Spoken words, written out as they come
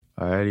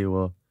Alrighty,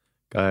 well,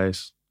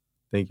 guys,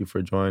 thank you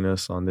for joining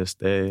us on this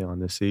day, on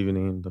this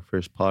evening, the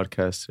first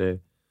podcast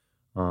today.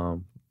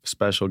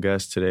 Special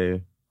guest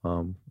today,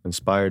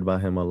 inspired by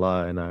him a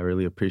lot, and I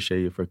really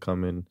appreciate you for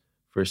coming.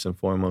 First and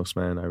foremost,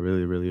 man, I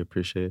really, really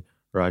appreciate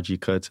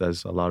Rodricutz,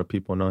 as a lot of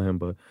people know him,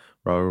 but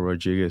Robert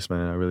Rodriguez,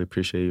 man, I really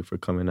appreciate you for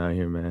coming out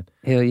here, man.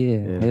 Hell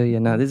yeah.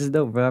 No, this is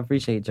dope, bro. I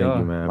appreciate y'all. Thank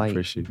you, man. I like,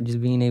 appreciate you.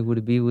 Just being able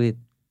to be with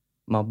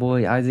my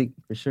boy Isaac,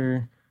 for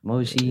sure,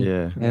 Moshi.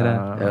 Yeah.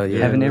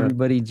 Having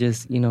everybody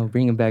just,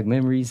 bringing back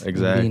memories.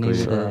 Exactly. And being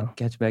able to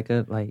catch back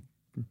up. Like,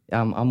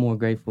 I'm more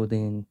grateful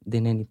than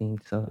anything,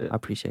 so I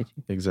appreciate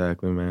you.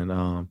 Exactly, man.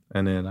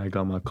 And then I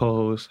got my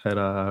co-host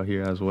Heda out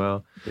here as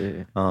well.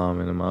 Yeah.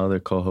 And then my other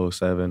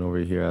co-host Evan over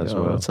here as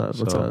well. What's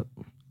up?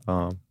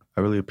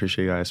 I really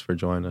appreciate you guys for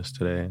joining us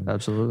today.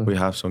 Absolutely. We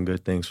have some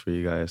good things for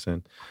you guys.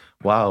 And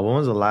wow, when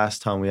was the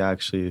last time we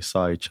actually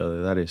saw each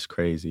other? That is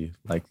crazy.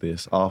 Like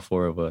this, all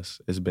four of us.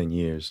 It's been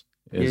years.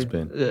 It's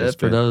been.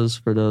 For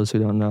those who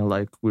don't know,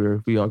 like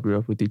we all grew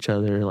up with each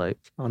other, like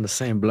on the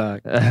same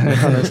block. on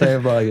the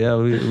same block. Yeah,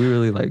 we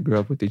really like grew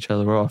up with each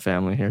other. We're all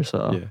family here,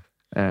 so. Yeah.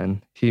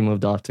 And he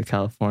moved off to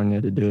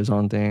California to do his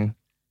own thing,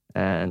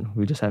 and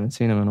we just haven't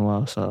seen him in a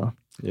while. So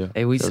yeah,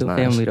 hey, we still nice.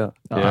 Family though.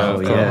 Yeah,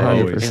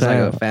 100%. It's like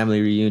a family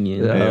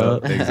reunion.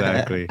 Yep,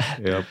 exactly.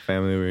 Yep,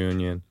 family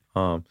reunion.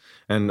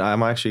 And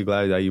I'm actually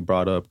glad that you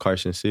brought up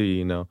Carson City.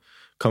 You know,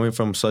 coming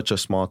from such a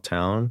small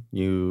town,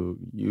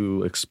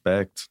 you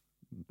expect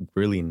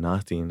really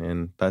nothing,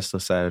 and that's the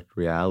sad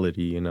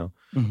reality, you know.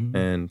 Mm-hmm.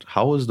 And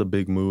how was the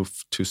big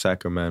move to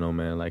Sacramento,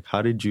 man? Like,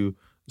 how did you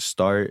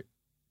start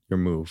your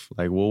move?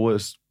 Like,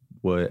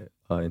 what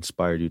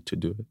inspired you to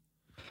do it?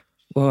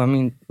 Well, I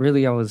mean,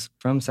 really, I was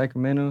from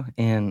Sacramento,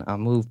 and I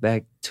moved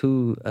back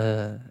to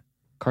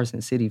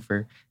Carson City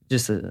for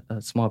just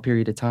a small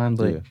period of time.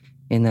 But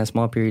in that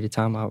small period of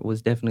time, I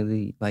was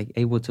definitely like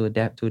able to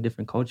adapt to a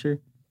different culture.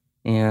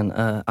 And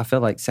I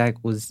felt like Sac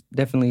was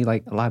definitely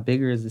like a lot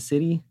bigger as a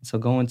city. So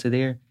going to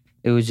there,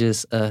 it was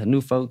just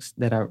new folks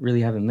that I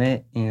really haven't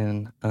met.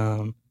 And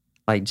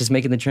like just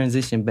making the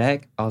transition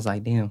back, I was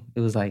like, damn,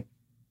 it was like,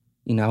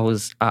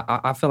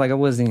 I felt like I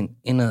wasn't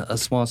in a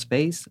small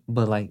space,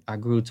 but like I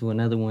grew to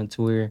another one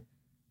to where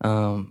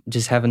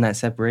just having that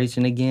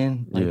separation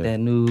again, like that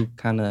new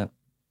kind of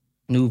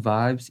new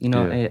vibes,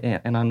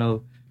 and I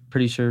know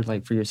pretty sure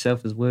like for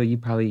yourself as well, you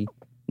probably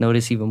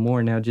notice even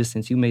more now just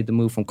since you made the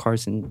move from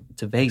Carson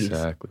to Vegas.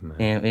 Exactly,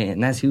 man.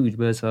 And that's huge,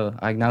 bro. So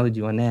I acknowledge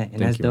you on that.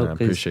 And that's dope. I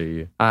appreciate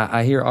you.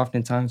 I hear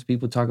oftentimes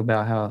people talk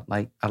about how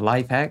like a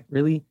life hack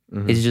really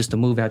is just to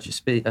move out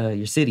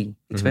your city,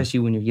 especially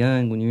when you're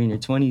young, when you're in your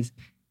 20s.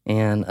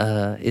 And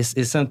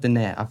it's something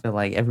that I feel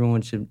like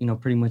everyone should,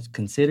 pretty much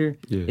consider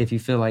if you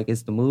feel like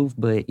it's the move.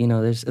 But,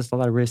 there's a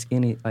lot of risk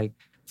in it. Like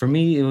for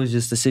me, it was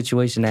just a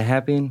situation that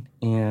happened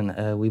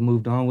and we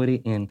moved on with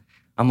it. And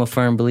I'm a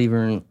firm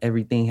believer in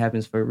everything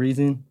happens for a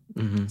reason.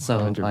 Mm-hmm. So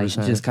 100%. Like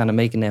just kind of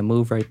making that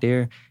move right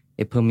there,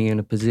 it put me in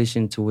a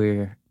position to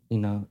where,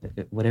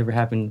 whatever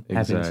happens.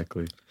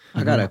 Exactly.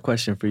 I got a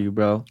question for you,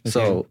 bro. Okay.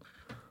 So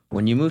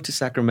when you moved to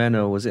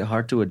Sacramento, was it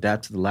hard to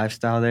adapt to the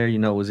lifestyle there?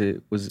 Was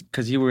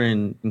because you were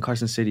in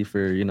Carson City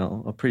for,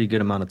 a pretty good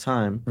amount of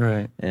time.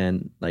 Right.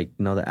 And like,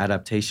 the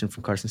adaptation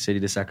from Carson City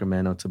to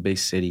Sacramento to Bay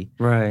City.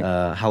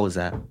 Right. How was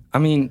that? I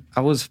mean,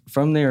 I was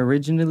from there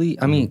originally.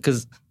 I mean,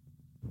 because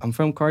I'm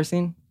from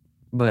Carson,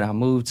 but I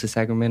moved to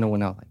Sacramento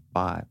when I was like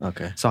 5.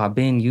 Okay. So I've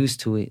been used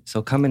to it.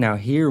 So coming out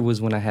here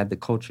was when I had the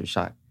culture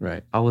shock.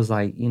 Right. I was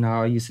like,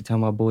 I used to tell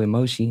my boy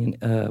Moshi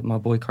and my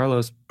boy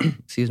Carlos,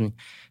 excuse me,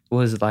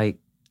 was like,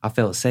 I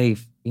felt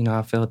safe.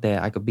 I felt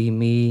that I could be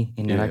me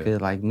and that I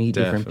could like meet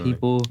different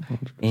people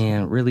 100%.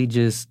 And really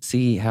just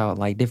see how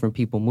like different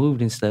people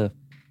moved and stuff.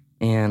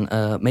 And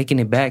making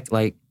it back,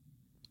 like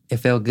it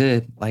felt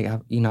good. Like,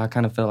 I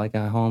kind of felt like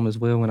at home as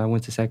well when I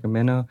went to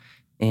Sacramento.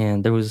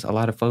 And there was a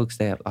lot of folks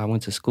that I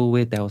went to school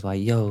with that was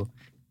like, yo,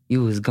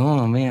 you was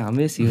gone, man. I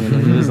miss you. And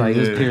it was like, it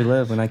was pure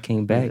love when I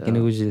came back. And it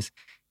was just,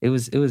 it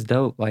was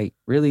dope. Like,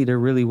 really, there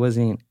really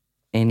wasn't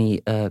any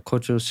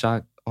cultural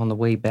shock on the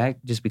way back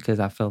just because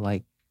I felt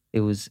like it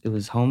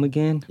was home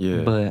again.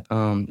 Yeah. But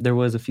there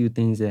was a few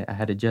things that I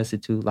had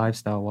adjusted to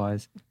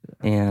lifestyle-wise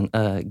and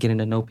getting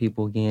to know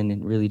people again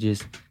and really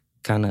just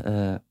kind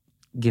of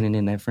getting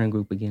in that friend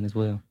group again as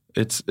well.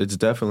 It's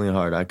definitely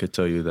hard. I could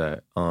tell you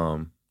that.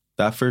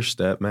 That first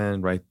step,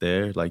 man, right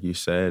there, like you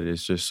said,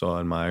 is just so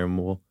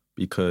admirable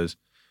because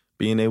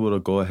being able to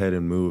go ahead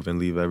and move and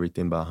leave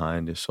everything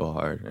behind is so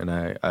hard. And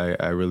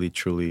I really,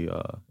 truly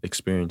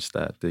experienced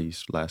that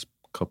these last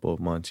couple of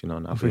months,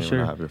 not being able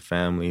to have your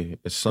family.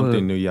 It's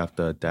something new you have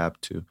to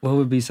adapt to. What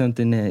would be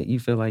something that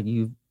you feel like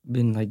you've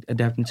been like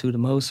adapting to the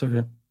most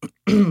or,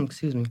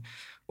 excuse me,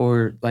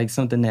 or like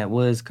something that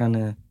was kind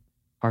of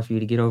hard for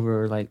you to get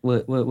over, or like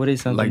what is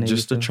something like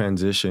just the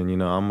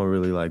transition? I'm a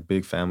really like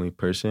big family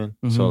person,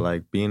 so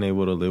like being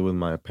able to live with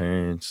my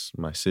parents,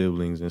 my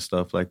siblings and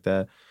stuff like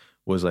that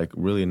was like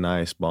really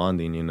nice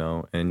bonding,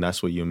 and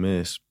that's what you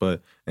miss.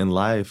 But in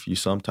life, you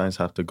sometimes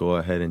have to go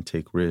ahead and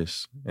take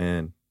risks,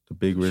 and the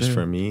big risk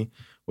for me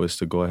was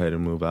to go ahead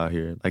and move out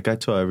here. Like I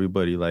tell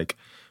everybody, like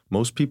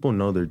most people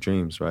know their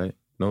dreams, right?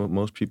 No,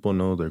 most people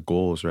know their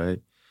goals, right?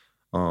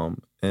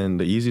 And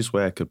the easiest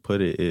way I could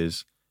put it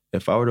is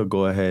if I were to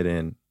go ahead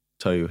and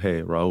tell you,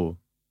 hey, Raul,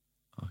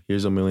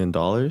 here's $1 million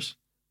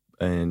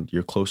and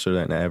you're closer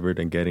than ever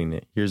than getting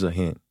it. Here's a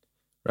hint,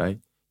 right?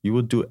 You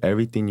will do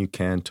everything you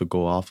can to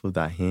go off of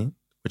that hint,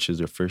 which is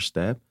your first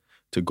step,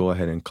 to go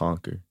ahead and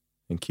conquer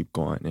and keep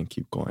going and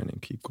keep going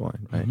and keep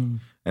going, right? Mm-hmm.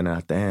 And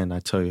at the end, I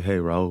tell you, hey,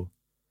 Raul,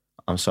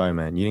 I'm sorry,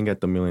 man. You didn't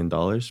get the $1 million,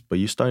 but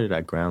you started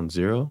at ground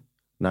 0.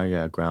 Now you're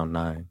at ground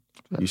 9.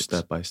 You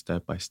step by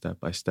step by step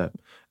by step.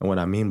 And what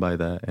I mean by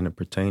that, and it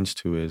pertains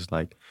to, is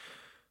like,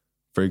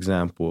 for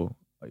example,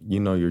 you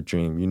know your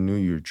dream. You knew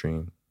your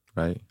dream,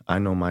 right? I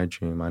know my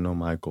dream. I know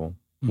my goal.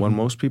 Mm-hmm. When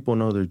most people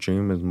know their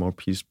dream and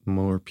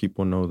more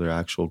people know their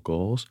actual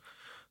goals,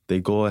 they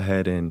go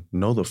ahead and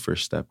know the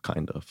first step,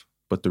 kind of.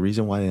 But the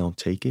reason why they don't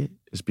take it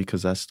is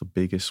because that's the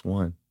biggest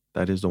one.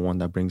 That is the one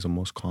that brings the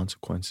most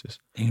consequences.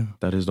 Damn.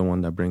 That is the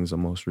one that brings the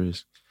most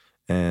risk.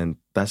 And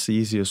that's the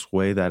easiest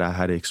way that I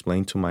had to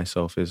explain to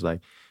myself is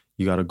like,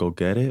 you got to go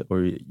get it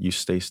or you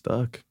stay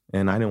stuck.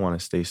 And I didn't want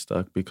to stay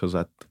stuck because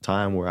at the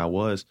time where I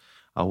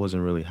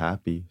wasn't really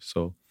happy.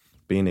 So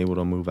being able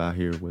to move out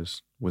here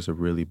was a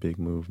really big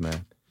move,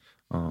 man.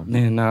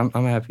 Man, no,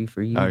 I'm happy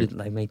for you to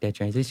like make that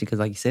transition because,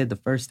 like you said, the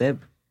first step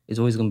is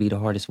always going to be the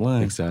hardest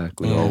one.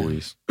 Exactly, and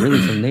always. Really,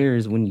 from there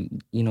is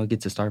when you know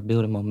get to start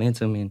building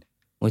momentum, and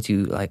once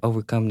you like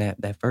overcome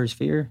that first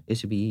fear, it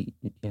should be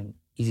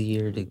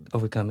easier to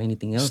overcome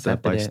anything else step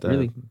after by that. step,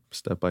 really,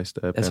 step by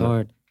step. That's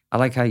hard. I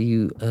like how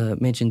you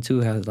mentioned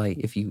too how like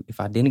if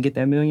I didn't get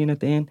that $1 million at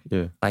the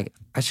end, like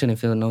I shouldn't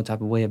feel no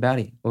type of way about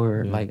it,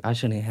 or like I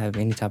shouldn't have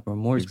any type of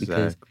remorse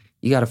because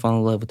you got to fall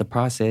in love with the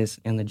process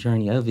and the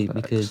journey of it.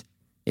 Facts. Because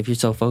if you're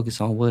so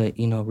focused on what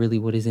really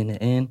what is in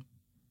the end,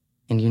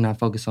 and you're not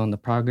focused on the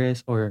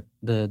progress or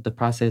the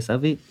process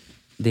of it,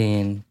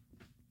 then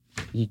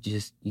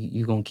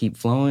you're gonna keep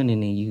flowing,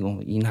 and then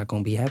you're not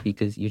gonna be happy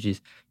because you're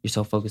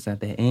so focused at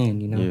the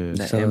end,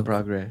 the end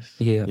progress.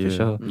 Yeah, for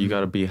sure. You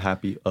gotta be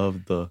happy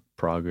of the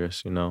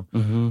progress,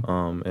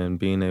 Mm-hmm. And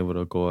being able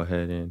to go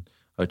ahead and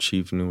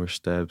achieve newer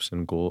steps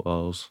and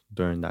goals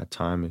during that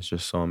time is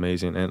just so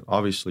amazing. And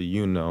obviously,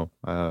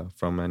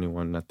 from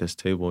anyone at this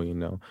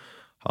table,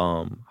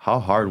 how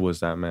hard was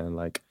that, man?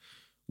 Like,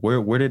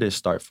 where did it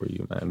start for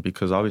you, man?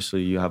 Because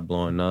obviously you have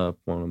Blowing Up,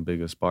 one of the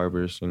biggest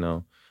barbers,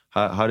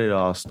 How did it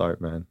all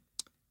start, man?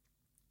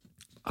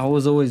 I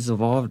was always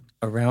evolved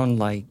around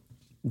like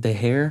the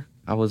hair.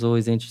 I was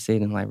always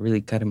interested in like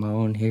really cutting my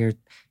own hair.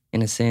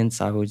 In a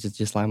sense, I would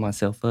just line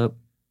myself up.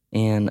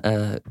 And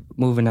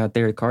moving out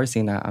there to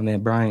Carson, I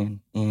met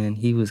Brian, and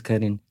he was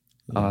cutting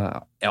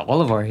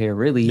all of our hair,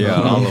 really.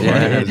 Yeah, all of our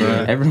hair,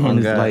 bro. Everyone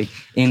is like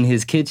in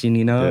his kitchen,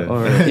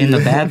 or in the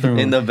bathroom.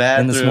 in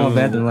the small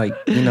bathroom, like,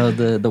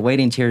 the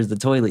waiting chair is the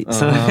toilet.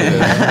 So.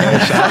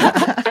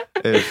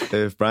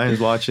 If Brian's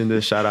watching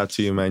this, shout out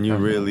to you, man. You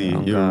really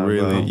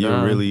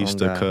used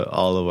to cut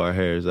all of our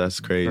hairs. That's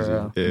crazy.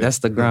 Yeah. That's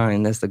the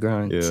grind.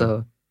 Yeah.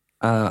 So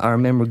I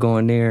remember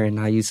going there, and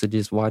I used to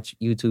just watch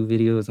YouTube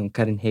videos on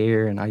cutting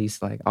hair, and I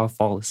used to I'll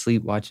fall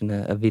asleep watching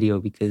a video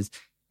because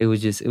it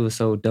was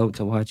so dope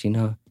to watch,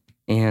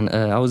 And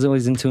I was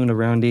always in tune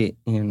around it,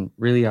 and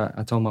really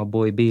I told my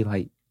boy B,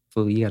 like,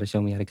 fool, you gotta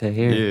show me how to cut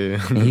hair.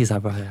 Yeah. And he's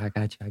like, bro, I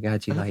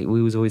got you. Like,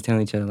 we was always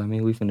telling each other, like,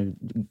 man, we finna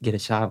get a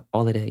shot,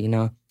 all of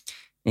that,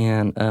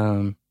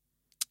 And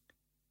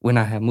when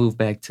I had moved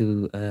back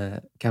to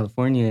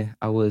California,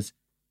 I was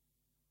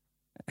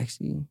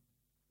actually,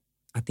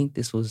 I think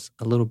this was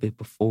a little bit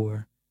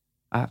before.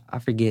 I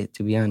forget,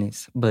 to be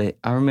honest. But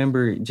I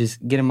remember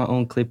just getting my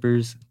own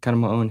clippers,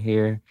 cutting my own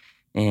hair,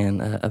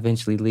 and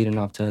eventually leading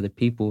off to other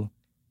people.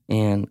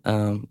 And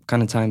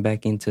kind of tying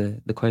back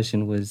into the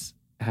question was,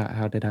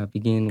 how did I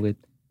begin with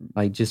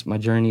just my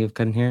journey of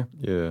cutting hair?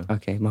 Yeah.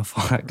 Okay, my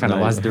fault. I kind of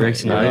lost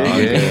direction.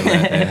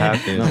 It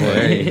happened. No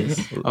worries.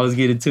 I was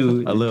getting too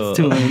in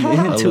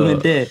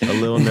debt. A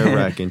little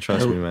nerve-wracking.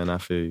 Trust me, man. I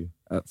feel you.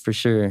 For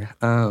sure.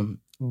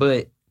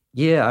 But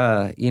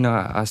yeah,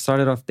 I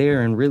started off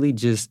there and really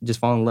just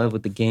fall in love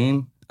with the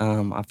game.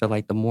 I felt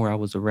like the more I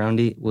was around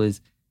it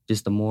was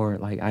just the more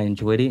I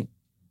enjoyed it,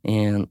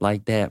 and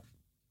that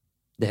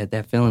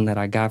feeling that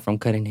I got from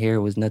cutting hair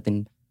was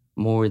nothing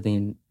more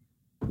than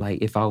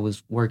if I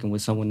was working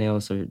with someone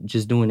else or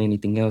just doing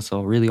anything else.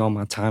 So really all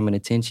my time and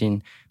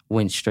attention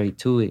went straight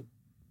to it.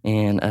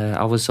 And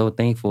I was so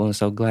thankful and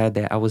so glad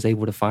that I was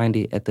able to find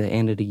it at the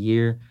end of the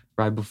year,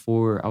 right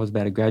before I was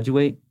about to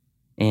graduate,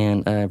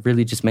 and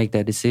really just make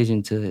that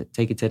decision to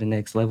take it to the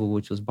next level,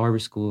 which was barber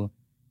school,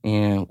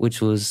 and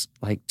which was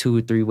 2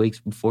 or 3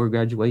 weeks before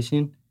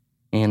graduation.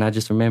 And I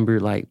just remember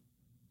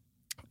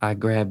I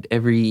grabbed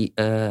every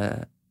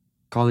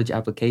college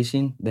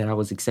application that I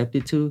was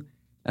accepted to,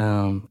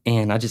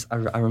 and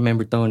I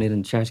remember throwing it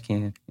in the trash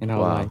can, and I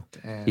was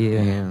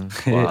Damn.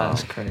 Wow,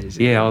 that's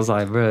crazy. Yeah, I was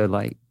like, bro,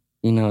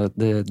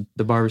 the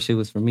barbershop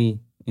was for me,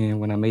 and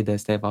when I made that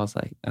step, I was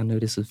like, I knew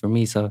this was for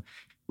me. So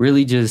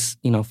really just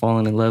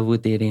falling in love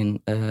with it and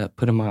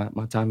putting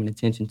my time and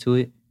attention to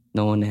it,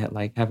 knowing that,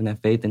 like, having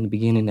that faith in the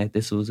beginning that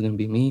this was going to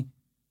be me,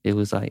 it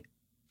was like,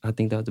 I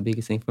think that was the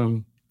biggest thing for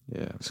me.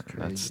 Yeah,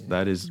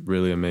 that is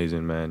really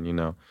amazing, man. You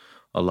know,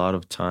 a lot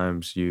of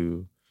times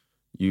you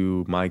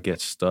might get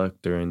stuck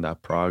during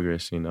that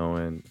progress, you know,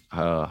 and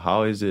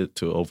how is it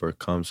to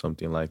overcome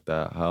something like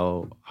that?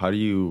 How do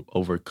you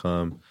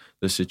overcome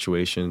the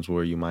situations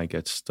where you might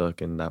get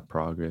stuck in that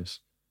progress?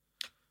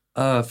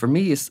 For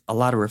me, it's a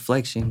lot of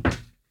reflection.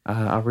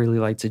 I really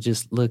like to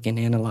just look and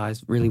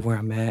analyze really where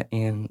I'm at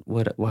and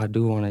what I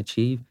do want to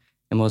achieve,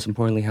 and most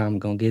importantly, how I'm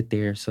going to get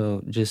there.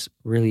 So just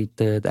really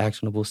the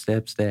actionable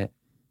steps that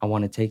I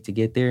want to take to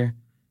get there.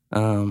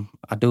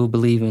 I do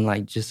believe in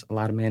like just a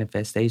lot of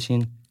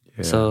manifestation.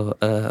 Yeah.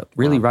 So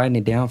really writing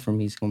it down for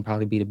me is going to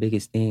probably be the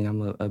biggest thing.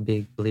 I'm a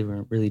big believer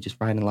in really just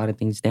writing a lot of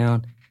things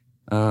down.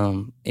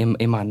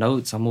 In my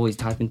notes, I'm always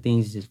typing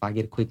things just if I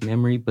get a quick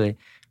memory, but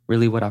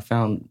really what I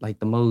found like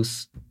the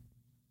most,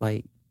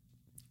 like,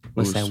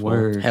 what's that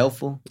word?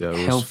 Helpful? Yeah,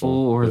 helpful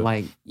or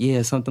like,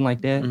 something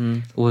like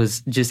that,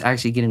 was just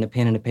actually getting a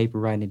pen and a paper,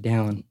 writing it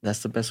down.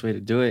 That's the best way to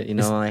do it. You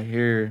know, I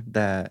hear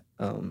that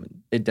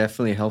it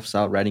definitely helps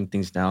out writing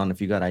things down.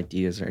 If you got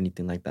ideas or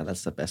anything like that,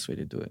 that's the best way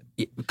to do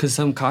it. Because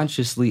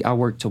subconsciously, I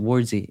work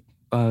towards it.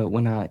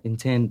 When I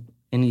intend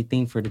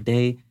anything for the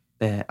day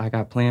that I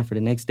got planned for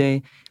the next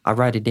day, I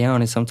write it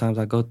down, and sometimes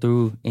I go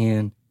through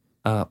and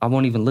I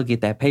won't even look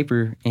at that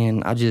paper,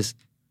 and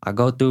I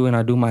go through and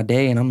I do my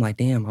day, and I'm like,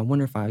 damn, I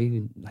wonder if I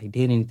even like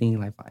did anything,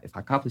 like if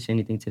I accomplished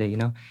anything today, you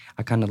know?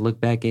 I kind of look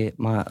back at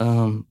my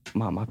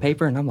my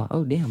paper, and I'm like,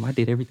 oh, damn, I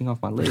did everything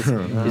off my list.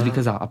 It's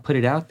because I put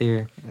it out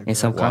there, and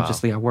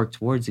subconsciously I work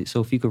towards it. So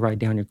if you could write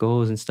down your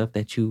goals and stuff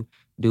that you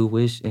do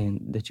wish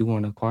and that you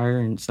want to acquire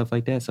and stuff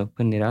like that, so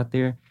putting it out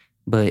there.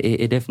 But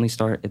it definitely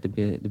start at the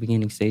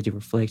beginning stage of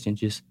reflection,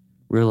 just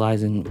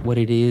realizing what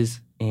it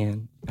is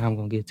and how I'm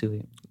going to get to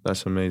it.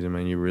 That's amazing,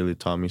 man. You really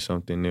taught me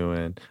something new,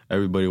 and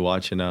everybody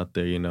watching out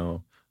there, you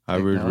know, I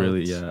would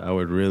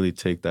really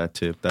take that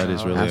tip. That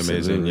is really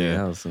amazing. Yeah,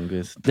 that was some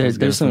good.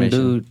 There's some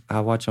dude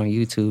I watch on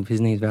YouTube.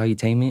 His name's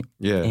Valuetainment.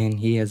 Yeah, and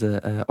he has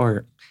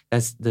or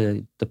that's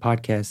the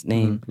podcast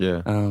name.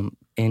 Yeah,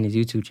 and his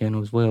YouTube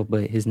channel as well.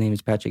 But his name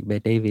is Patrick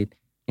Bet-David,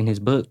 and his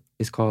book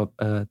is called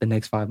The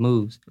Next 5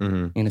 Moves.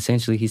 And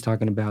essentially, he's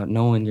talking about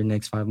knowing your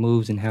next 5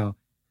 moves and how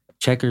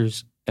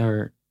checkers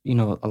are, you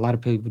know, a lot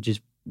of people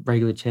just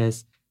regular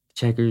chess,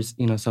 checkers,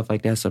 you know, stuff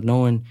like that. So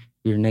knowing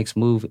your next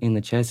move in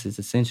the chess is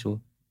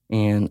essential.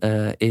 And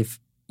if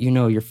you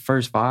know your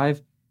first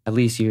 5, at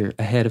least you're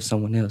ahead of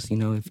someone else. You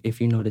know,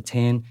 if you know the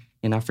 10,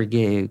 and I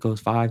forget, it goes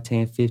 5,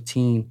 10,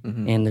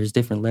 15, and there's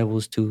different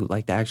levels to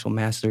like the actual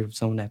master of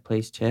someone that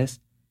plays chess.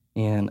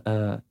 And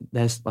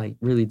that's like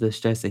really the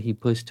stress that he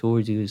puts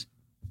towards you is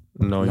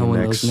knowing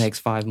those next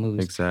 5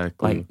 moves.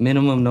 Exactly. Like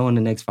minimum knowing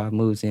the next 5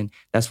 moves. And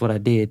that's what I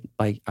did.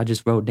 Like I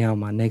just wrote down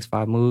my next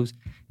 5 moves.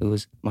 It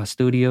was my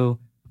studio,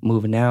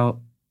 moving out,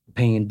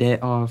 paying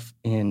debt off,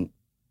 and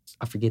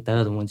I forget the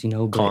other ones, you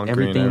know, but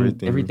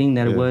everything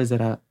that it was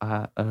that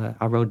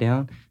I wrote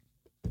down,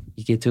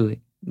 you get to it.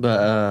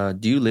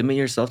 But do you limit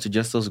yourself to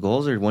just those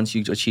goals, or once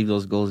you achieve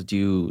those goals,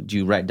 do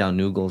you write down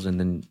new goals and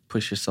then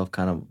push yourself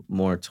kind of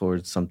more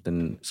towards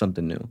something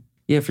new?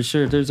 Yeah, for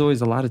sure. There's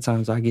always a lot of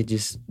times I get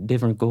just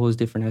different goals,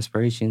 different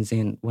aspirations,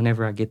 and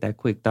whenever I get that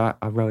quick thought,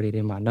 I wrote it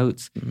in my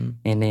notes.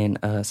 And then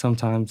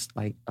sometimes,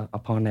 like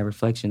upon that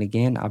reflection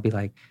again, I'll be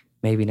like,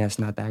 maybe that's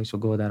not the actual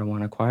goal that I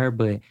want to acquire,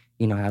 but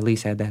you know, I at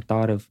least had that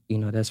thought of, you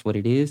know, that's what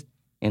it is.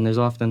 And there's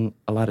often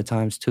a lot of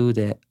times too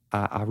that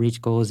I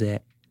reach goals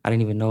that I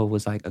didn't even know it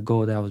was like a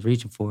goal that I was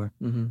reaching for.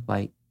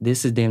 Like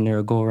this is damn near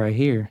a goal right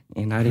here,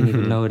 and I didn't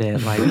even know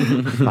that.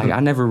 Like I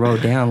never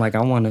wrote down like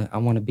I want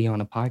to be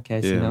on a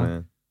podcast, you know.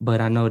 Man. But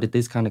I know that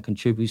this kind of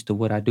contributes to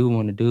what I do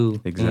want to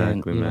do. Exactly,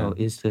 and, you man. know,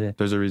 is to.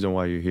 There's a reason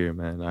why you're here,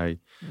 man.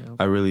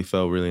 I really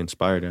felt really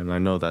inspired, and I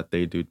know that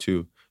they do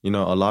too. You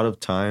know, a lot of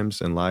times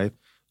in life,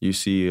 you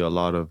see a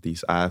lot of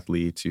these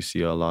athletes, you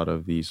see a lot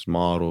of these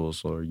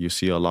models, or you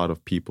see a lot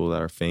of people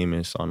that are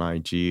famous on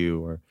IG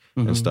or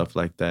and stuff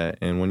like that.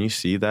 And when you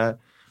see that,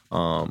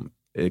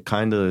 it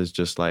kind of is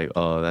just like,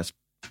 oh, that's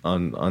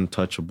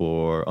untouchable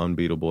or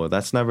unbeatable.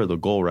 That's never the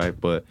goal, right?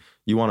 But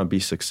you want to be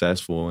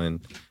successful and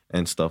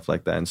stuff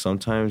like that. And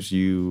sometimes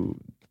you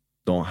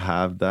don't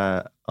have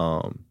that.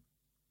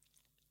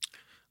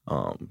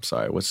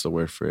 Sorry, what's the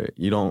word for it?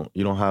 You don't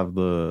have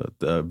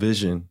the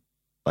vision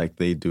like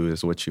they do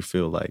is what you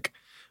feel like.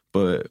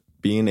 But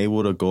being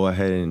able to go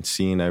ahead and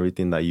seeing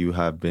everything that you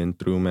have been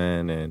through,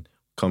 man, and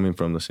coming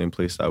from the same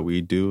place that we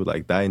do,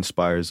 like that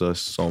inspires us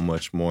so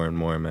much more and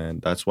more, man.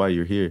 That's why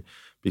you're here,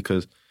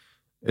 because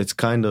it's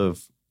kind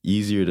of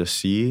easier to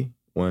see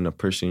when a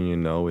person you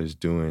know is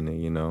doing it,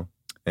 you know,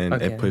 and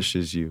it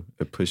pushes you.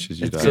 It pushes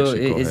you to actually go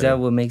ahead. So is that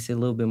what makes it a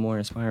little bit more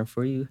inspiring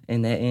for you?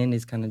 And that end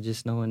is kind of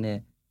just knowing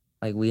that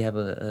like we have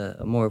a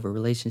more of a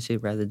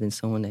relationship rather than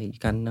someone that you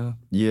kind of know?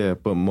 Yeah,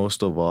 but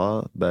most of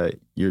all, that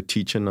you're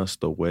teaching us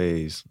the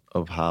ways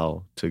of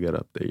how to get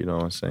up there. You know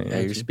what I'm saying?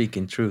 Yeah, you're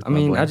speaking truth. I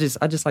mean, I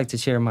just like to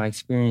share my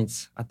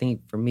experience. I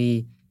think for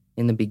me,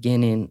 in the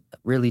beginning,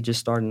 really just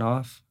starting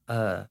off,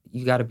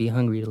 you got to be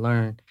hungry to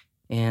learn.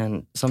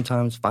 And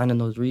sometimes finding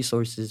those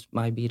resources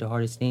might be the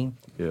hardest thing.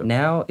 Yeah.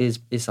 Now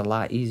it's a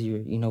lot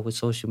easier, with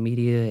social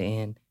media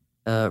and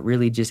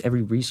really just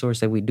every resource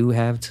that we do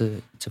have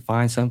to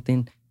find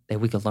something that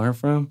we could learn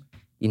from.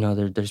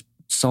 There's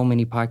so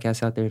many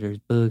podcasts out there. There's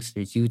books,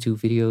 there's YouTube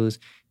videos,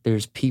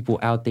 there's people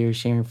out there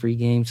sharing free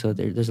games. So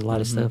there's a lot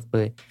of stuff.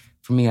 But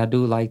for me, I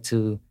do like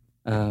to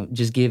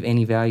just give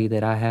any value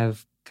that I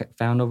have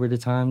found over the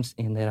times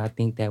and that I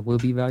think that will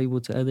be valuable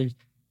to others,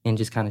 and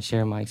just kind of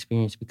share my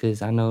experience,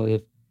 because I know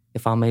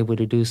if I'm able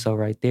to do so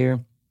right there,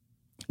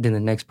 then the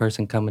next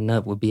person coming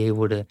up will be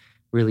able to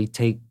really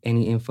take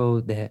any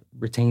info that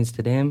pertains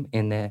to them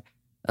and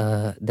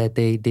that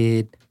they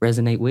did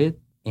resonate with,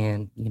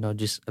 and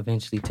just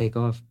eventually take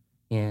off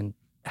and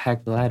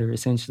hack the ladder,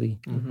 essentially.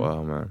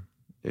 Wow, man.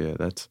 Yeah,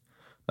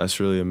 that's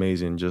really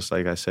amazing. Just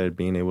like I said,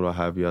 being able to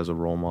have you as a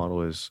role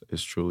model is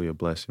truly a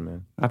blessing,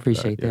 man. I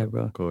appreciate Yeah, that,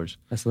 bro. Of course.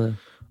 That's love.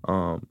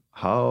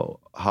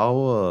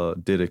 How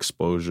did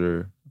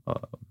exposure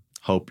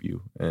help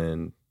you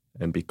and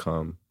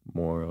become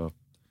more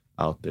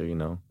out there?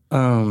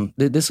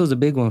 This was a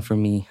big one for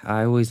me.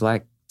 I always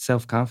lacked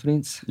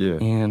self-confidence,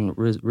 and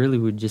really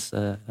was just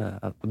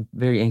a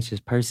very anxious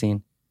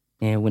person.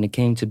 And when it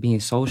came to being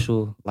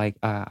social, like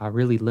I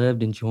really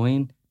loved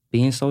enjoying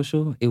being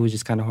social. It was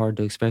just kind of hard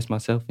to express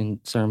myself in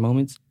certain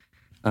moments.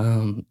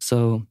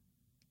 So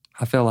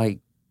I felt like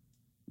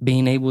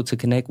being able to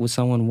connect with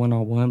someone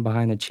one-on-one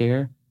behind a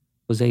chair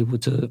was able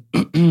to,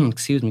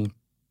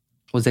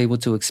 was able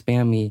to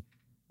expand me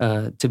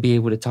to be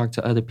able to talk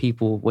to other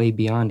people way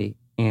beyond it.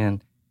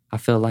 And I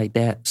felt like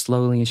that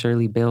slowly and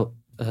surely built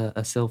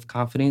a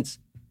self-confidence,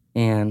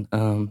 and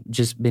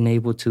just been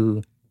able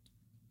to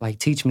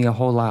teach me a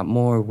whole lot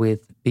more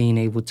with being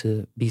able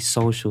to be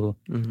social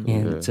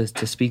and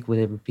to speak with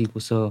other people.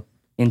 So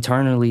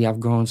internally, I've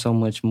grown so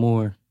much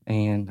more,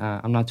 and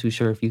I'm not too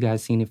sure if you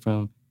guys seen it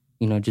from,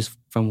 just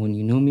from when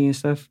you knew me and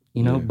stuff,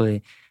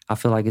 but I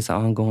feel like it's an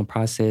ongoing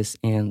process,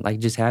 and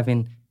just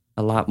having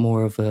a lot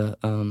more of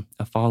a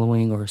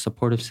following or a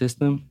supportive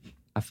system,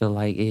 I feel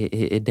like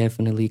it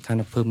definitely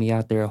kind of put me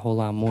out there a whole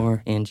lot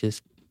more, and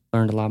just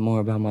learned a lot more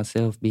about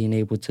myself, being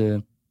able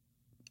to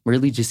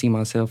really just see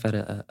myself at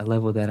a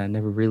level that I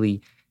never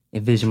really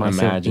envisioned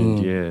myself in.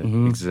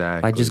 Yeah,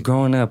 exactly. Just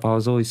growing up, I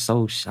was always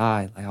so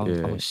shy. I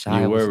was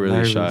shy. You were really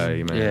nervous.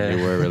 shy, man. Yeah.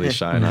 You were really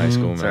shy in high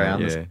school, man.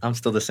 Sorry, I'm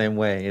still the same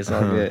way. It's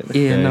all good.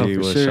 Yeah, no, he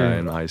for was sure. shy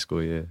in high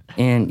school, yeah.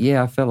 And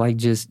I felt like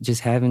just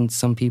having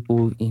some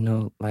people,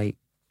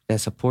 that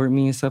support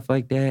me and stuff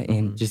like that,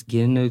 and just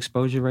getting the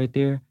exposure right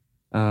there,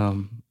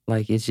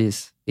 it's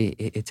just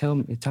it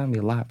taught me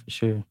a lot, for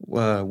sure.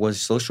 Was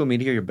social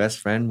media your best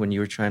friend when you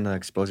were trying to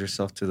expose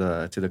yourself to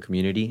the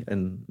community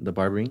and the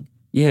barbering?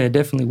 Yeah, it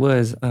definitely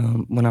was.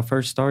 When I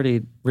first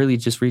started, really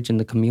just reaching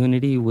the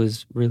community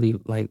was really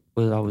what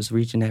I was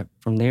reaching at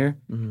from there.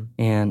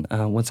 And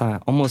once I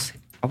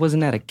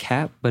wasn't at a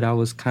cap, but I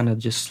was kind of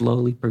just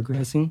slowly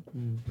progressing.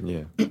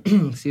 Yeah.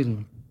 Excuse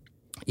me.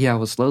 Yeah, I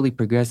was slowly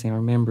progressing. I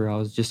remember I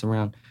was just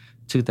around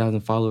 2,000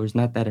 followers.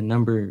 Not that a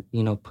number,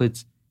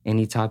 puts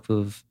any type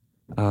of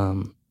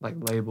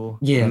label.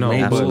 Yeah, No,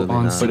 label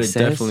on but success. it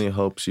definitely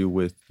helps you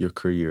with your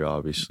career,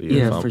 obviously.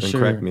 Yeah, for and sure.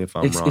 Correct me if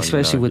I'm wrong.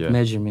 Especially with yeah.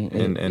 measurement.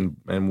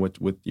 And what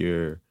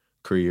your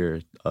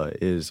career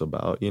is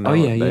about, Oh,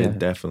 yeah, yeah. It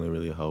definitely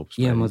really helps.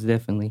 Yeah, man. most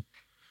definitely.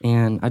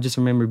 And I just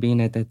remember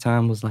being at that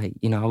time was I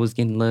was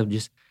getting love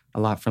just a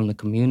lot from the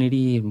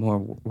community, more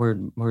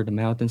word of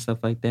mouth and stuff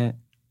like that.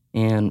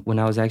 And when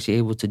I was actually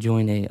able to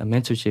join a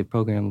mentorship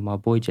program with my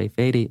boy Jay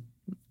Faded,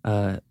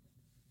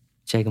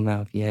 check him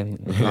out if you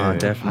haven't.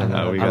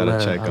 Definitely. We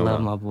gotta check him out. I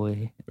love my boy.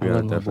 We I gotta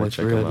love my definitely boy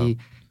check for him real. out.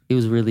 He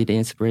was really the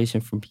inspiration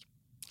from.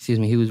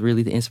 He was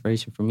really the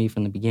inspiration for me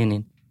from the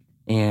beginning,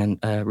 and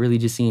really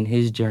just seeing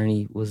his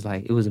journey was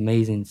it was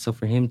amazing. So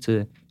for him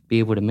to be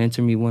able to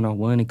mentor me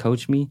one-on-one and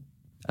coach me,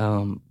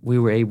 we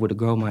were able to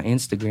grow my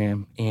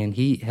Instagram, and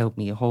he helped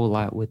me a whole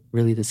lot with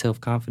really the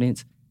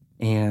self-confidence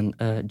and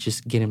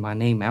just getting my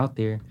name out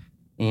there.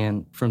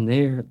 And from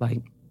there,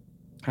 I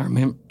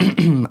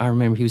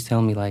remember he was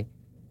telling me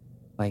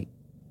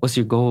what's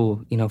your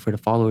goal, for the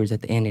followers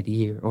at the end of the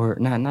year, or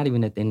not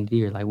even at the end of the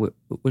year. What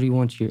do you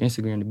want your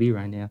Instagram to be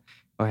right now,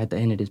 or at the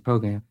end of this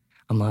program?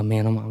 I'm like,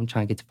 man, I'm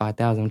trying to get to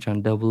 5,000. I'm trying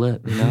to double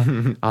up,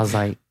 I was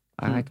like,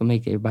 I can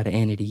make it by the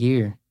end of the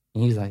year.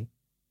 And he was like,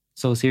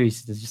 so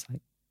serious. It's just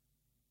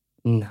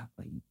nah,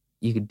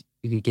 you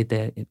could get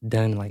that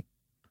done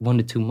 1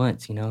 to 2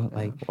 months,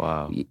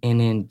 Wow. And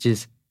then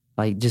just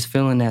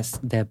feeling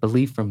that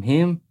belief from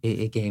him,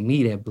 it gave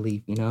me that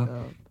belief,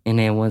 And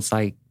then once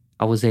I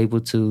was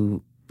able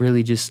to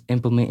really just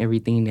implement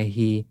everything that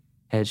he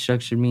had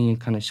structured me and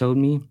kind of showed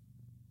me,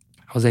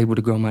 I was able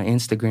to grow my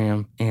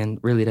Instagram, and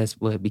really that's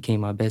what became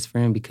my best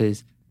friend,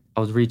 because I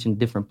was reaching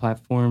different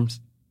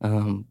platforms.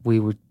 We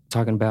were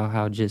talking about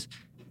how just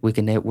we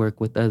can network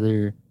with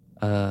other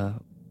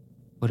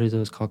what are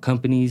those called,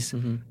 companies,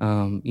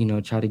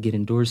 try to get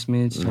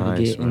endorsements, try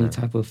to get any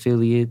type of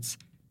affiliates,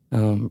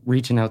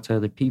 reaching out to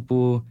other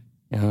people,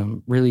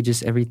 really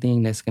just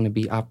everything that's going to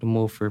be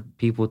optimal for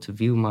people to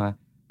view my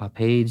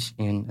page.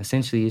 And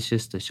essentially it's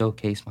just to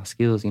showcase my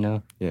skills, you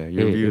know? Yeah,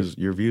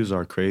 your views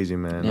are crazy,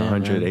 man. Yeah,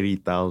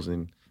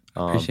 180,000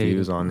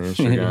 views on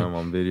Instagram,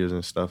 on videos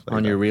and stuff like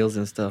on that. your reels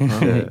and stuff,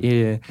 huh?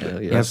 Yeah,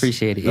 I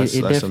appreciate it. It That's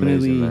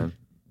definitely, amazing, man.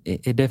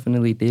 It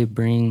definitely did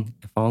bring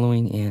a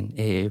following, and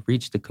it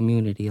reached the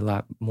community a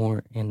lot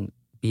more and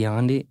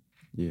beyond it.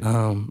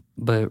 Yeah.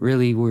 But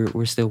really,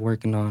 we're still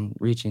working on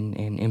reaching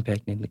and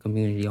impacting the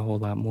community a whole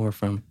lot more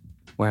from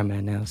where I'm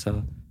at now.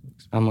 So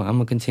I'm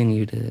gonna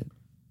continue to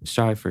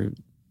strive for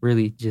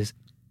really just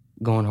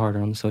going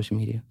harder on the social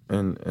media.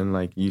 And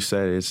like you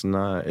said, it's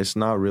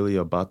not really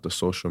about the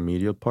social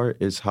media part.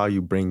 It's how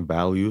you bring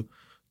value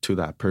to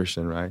that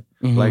person, right?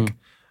 Mhm. Like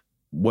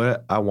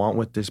what I want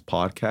with this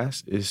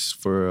podcast is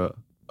for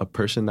a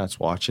person that's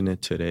watching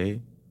it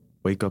today,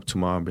 wake up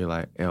tomorrow and be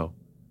like, yo,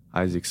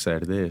 Isaac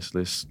said this.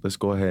 Let's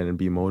go ahead and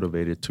be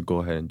motivated to go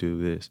ahead and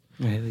do this.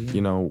 Yeah.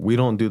 You know, we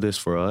don't do this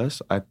for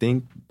us. I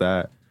think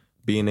that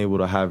being able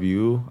to have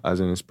you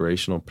as an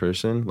inspirational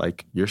person,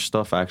 like your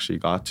stuff actually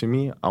got to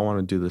me. I want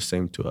to do the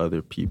same to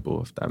other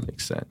people, if that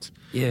makes sense.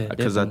 Yeah,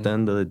 Because at the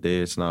end of the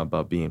day, it's not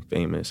about being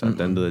famous. At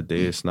the end of the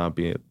day, it's not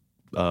being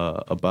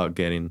about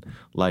getting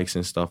likes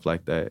and stuff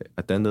like that.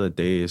 At the end of the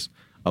day, it's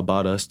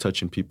about us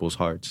touching people's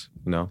hearts,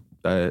 you know?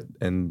 That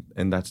and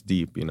that's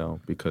deep, you know,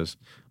 because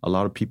a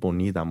lot of people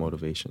need that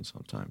motivation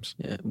sometimes.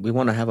 Yeah, we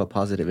want to have a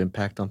positive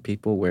impact on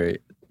people where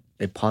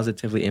it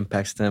positively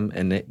impacts them,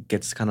 and it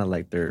gets kind of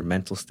like their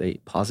mental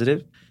state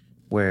positive,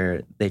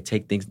 where they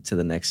take things to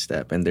the next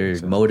step, and they're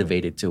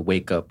motivated to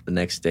wake up the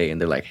next day, and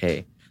they're like,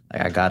 hey,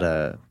 like, I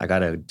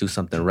gotta do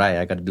something right.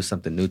 I gotta do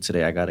something new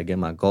today. I gotta get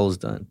my goals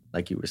done,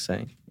 like you were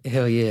saying.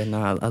 Hell yeah.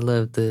 No, I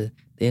love the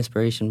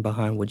inspiration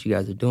behind what you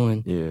guys are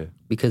doing. Yeah.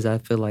 Because I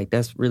feel like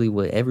that's really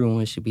what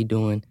everyone should be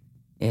doing.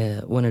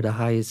 One of the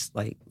highest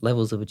like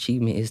levels of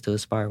achievement is to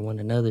inspire one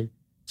another.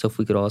 So if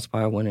we could all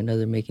inspire one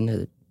another, make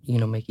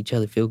each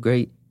other feel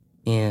great,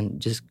 and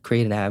just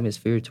create an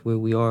atmosphere to where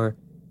we are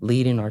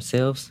leading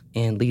ourselves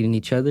and leading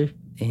each other,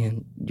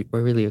 and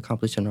we're really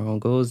accomplishing our own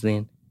goals,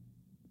 then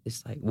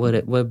it's like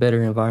what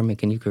better environment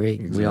can you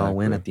create? We all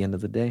win at the end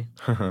of the day.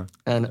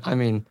 And I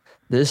mean,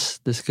 this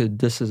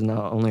is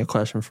not only a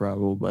question for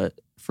Raul, but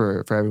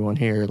for everyone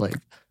here, like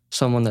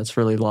someone that's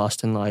really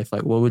lost in life,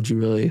 like what would you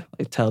really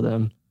like tell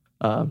them,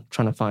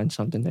 trying to find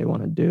something they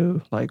want to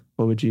do? Like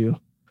what would you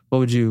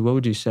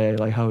say?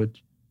 Like how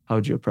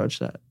would you approach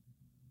that?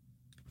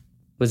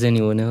 Was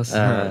anyone else?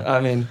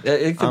 I mean,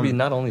 it could be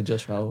not only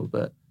just Raul,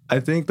 but I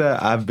think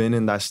that I've been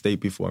in that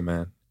state before,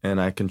 man, and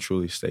I can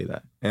truly say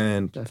that.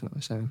 And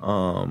definitely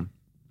same.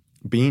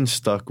 Being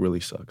stuck really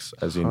sucks,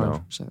 as you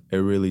know. 100%. It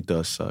really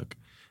does suck.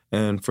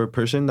 And for a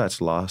person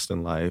that's lost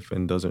in life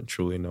and doesn't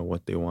truly know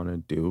what they want to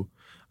do,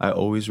 I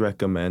always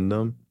recommend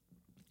them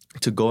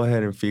to go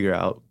ahead and figure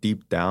out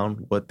deep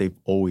down what they've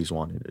always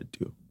wanted to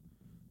do.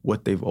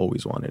 What they've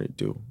always wanted to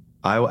do.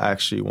 I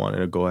actually wanted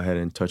to go ahead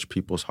and touch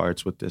people's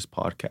hearts with this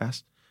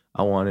podcast.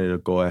 I wanted to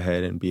go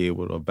ahead and be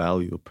able to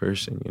value a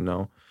person, you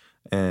know?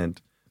 And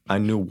I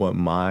knew what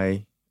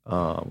my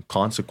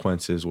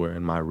consequences were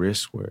and my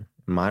risks were.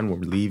 Mine were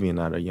leaving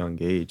at a young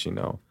age, you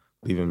know,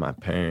 leaving my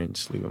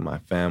parents, leaving my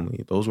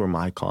family. Those were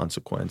my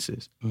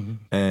consequences. Mm-hmm.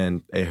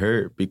 And it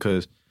hurt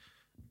because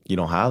you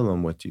don't have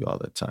them with you all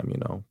the time, you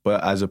know.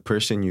 But as a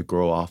person, you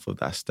grow off of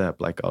that step,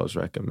 like I was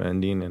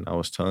recommending and I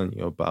was telling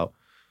you about.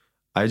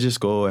 I just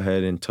go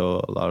ahead and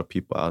tell a lot of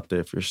people out there,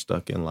 if you're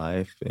stuck in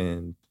life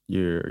and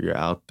you're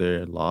out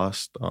there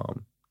lost,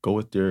 go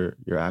with your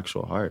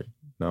actual heart,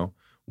 you know.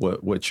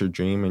 What's your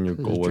dream and your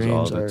goal was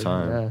all the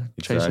time. Yeah,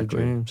 exactly. chase your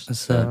dreams.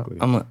 Exactly.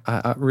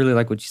 I really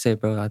like what you said,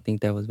 bro. I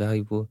think that was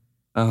valuable.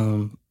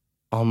 On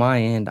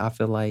my end, I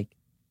feel like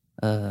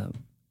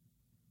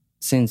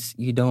since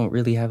you don't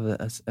really have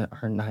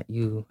or not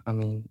you, I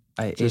mean,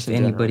 if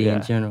anybody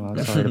in general,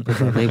 I'm sorry to put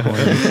that label on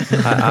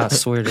it. I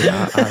swear to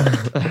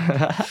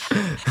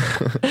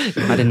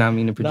I did not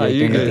mean to project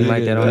anything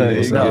like that on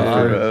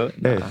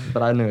you.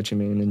 But I know what you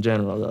mean in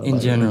general, though. In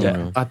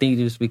general. I think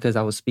just because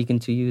I was speaking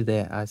to you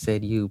that I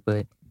said you,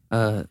 but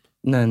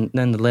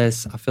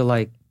nonetheless, I feel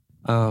like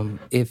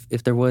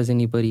if there was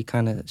anybody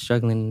kind of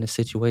struggling in a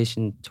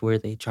situation to where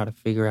they try to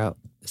figure out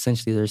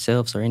essentially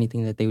themselves or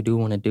anything that they do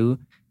want to do,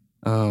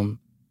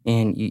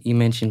 and you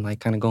mentioned like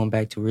kind of going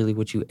back to really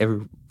what you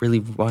ever really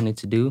wanted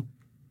to do.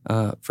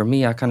 For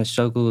me, I kind of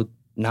struggled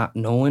not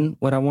knowing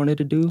what I wanted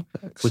to do,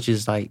 which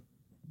is like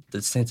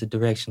the sense of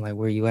direction, like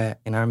where you at.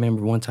 And I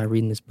remember one time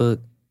reading this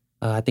book,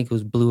 I think it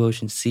was Blue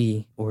Ocean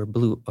Sea or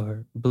Blue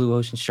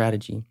Ocean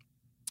Strategy,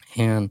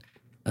 and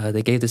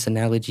they gave this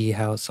analogy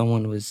how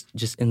someone was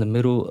just in the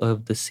middle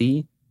of the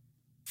sea,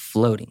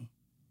 floating,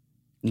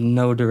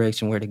 no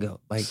direction where to go.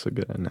 Like, that's a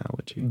good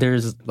analogy.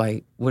 There's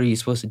like, what are you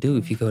supposed to do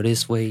if you go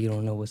this way? You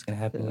don't know what's gonna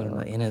happen.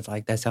 Yeah. And it's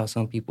like that's how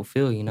some people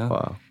feel, you know.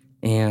 Wow.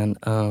 And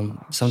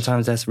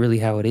sometimes that's really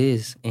how it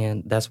is,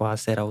 and that's why I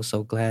said I was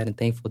so glad and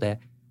thankful that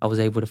I was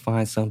able to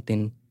find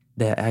something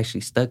that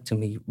actually stuck to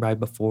me right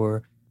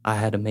before I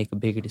had to make a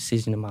bigger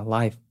decision in my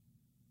life.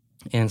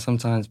 And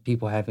sometimes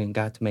people haven't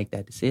got to make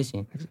that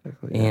decision.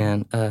 Exactly.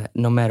 And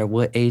no matter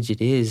what age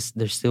it is,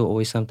 there's still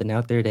always something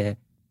out there that,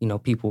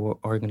 people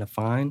are going to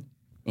find.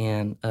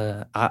 And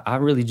I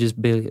really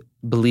just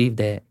believe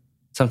that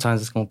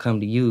sometimes it's going to come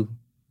to you.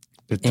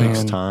 It takes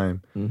And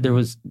time. There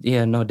was,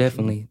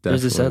 definitely.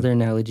 There's this Definitely. other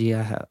analogy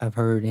I've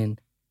heard, and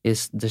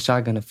it's the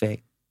shotgun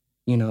effect.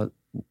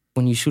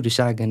 When you shoot a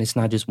shotgun, it's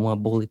not just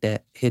one bullet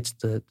that hits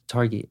the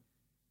target.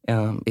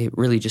 It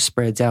really just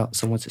spreads out.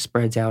 So once it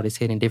spreads out, it's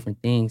hitting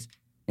different things.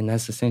 And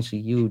that's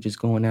essentially you just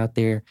going out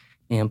there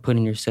and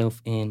putting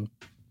yourself in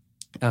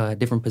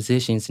different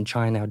positions and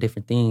trying out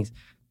different things.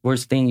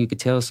 Worst thing you could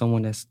tell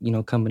someone that's,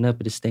 coming up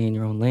is to stay in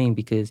your own lane,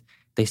 because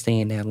they stay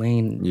in that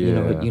lane, you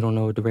don't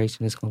know what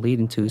direction it's going to lead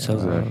into. So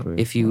Exactly.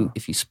 if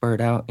you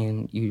spurt out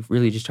and you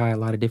really just try a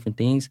lot of different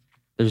things,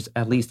 there's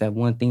at least that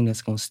one thing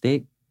that's going to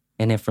stick.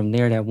 And then from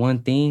there, that one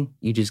thing,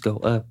 you just go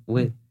up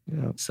with.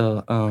 Yeah.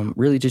 So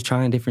really just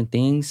trying different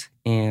things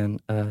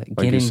and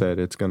Like you said,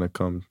 it's going to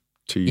come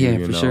to you, Yeah,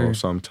 you for know, sure.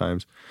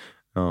 sometimes.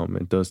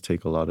 It does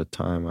take a lot of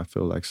time. I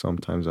feel like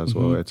sometimes as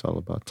well, it's all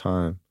about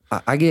time.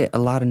 I get a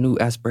lot of new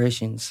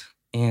aspirations,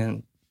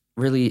 and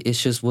really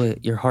it's just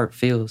what your heart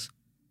feels.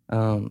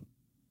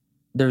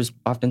 There's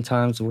often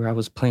times where I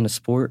was playing a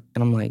sport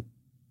and I'm like,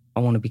 I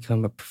want to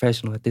become a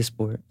professional at this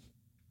sport.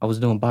 I was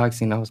doing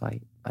boxing. I was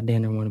like, I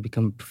damn near want to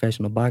become a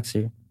professional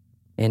boxer.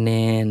 And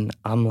then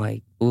I'm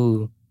like,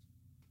 ooh,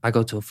 I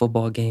go to a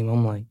football game.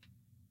 I'm like,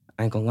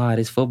 I ain't gonna lie,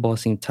 this football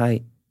seemed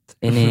tight.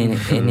 And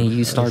then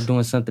you start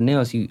doing something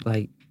else. You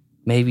like,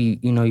 maybe,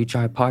 you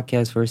try a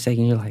podcast for a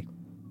second. You're like,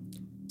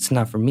 it's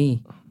not for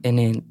me. And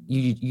then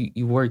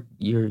you work,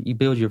 you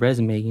build your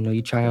resume.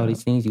 You try all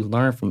these things. You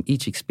learn from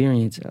each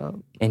experience,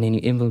 and then you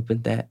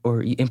implement that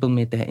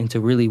into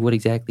really what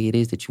exactly it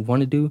is that you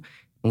want to do.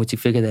 And once you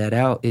figure that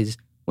out, is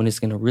when it's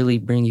gonna really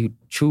bring you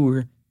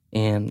truer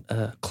and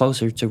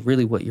closer to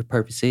really what your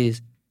purpose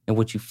is and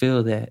what you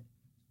feel that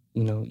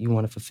you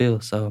want to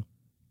fulfill. So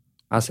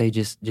I say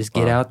just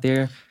get out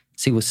there,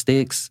 see what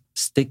sticks,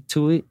 stick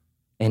to it,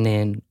 and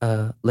then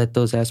let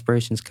those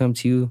aspirations come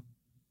to you.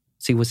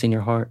 See what's in your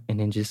heart, and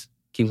then just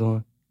keep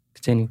going,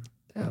 continue.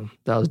 Damn,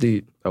 that was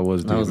deep. That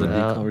was deep. That was a deep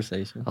Yeah.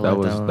 conversation. I That like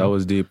was that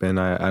was deep, and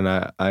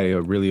I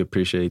really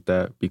appreciate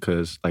that,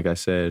 because, like I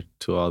said,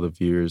 to all the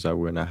viewers that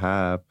we're gonna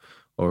have,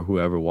 or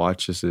whoever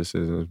watches this,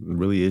 is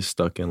really is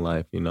stuck in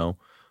life.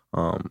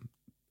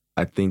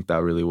 I think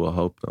that really will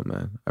help them,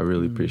 man. I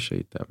really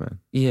appreciate that, man.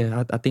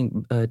 Yeah, I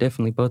think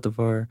definitely both of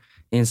our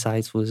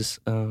insights was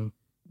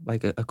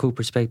like a cool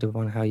perspective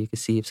on how you could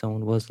see if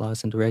someone was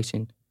lost in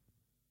direction.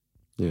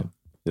 Yeah,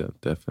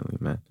 definitely,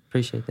 man.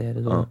 Appreciate that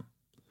as well.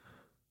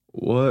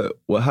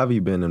 What have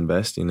you been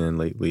investing in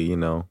lately?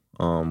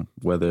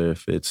 Whether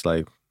if it's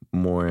like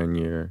more in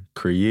your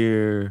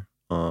career,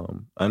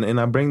 and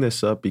I bring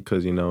this up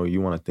because you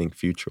want to think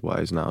future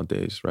wise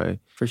nowadays, right?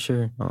 For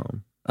sure.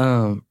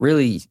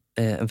 Really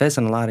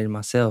investing a lot in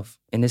myself,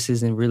 and this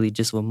isn't really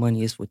just with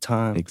money; it's with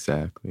time.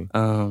 Exactly.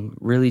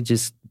 Really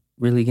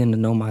getting to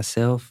know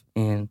myself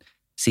and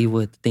see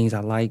what things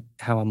I like,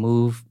 how I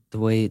move,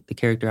 the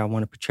character I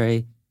want to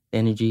portray, the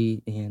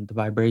energy and the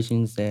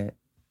vibrations that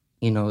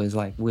is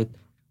like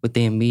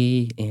within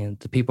me and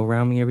the people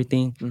around me.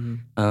 Everything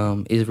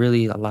is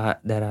really a lot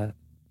that I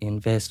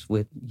invest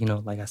with.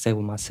 Like I said,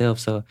 with myself.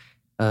 So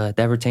that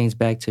pertains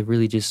back to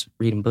really just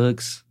reading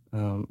books,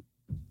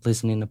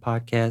 listening to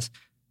podcasts,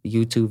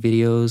 YouTube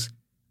videos,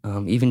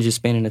 even just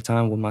spending the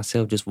time with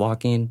myself, just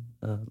walking.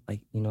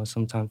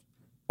 Sometimes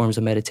forms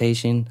of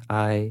meditation.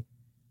 I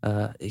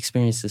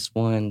experienced this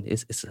one.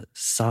 It's a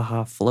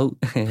Saha float.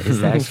 Is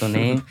the actual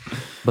name,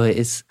 but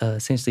it's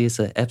essentially it's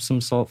an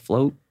Epsom salt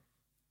float,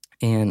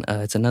 and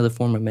it's another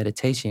form of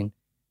meditation.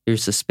 You're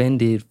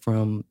suspended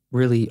from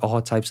really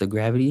all types of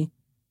gravity,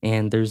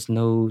 and there's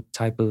no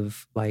type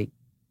of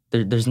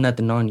there's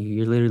nothing on you.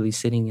 You're literally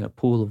sitting in a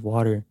pool of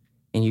water,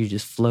 and you're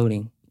just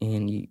floating.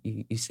 And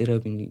you sit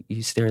up and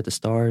you stare at the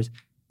stars.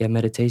 You have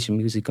meditation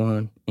music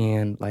on,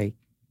 and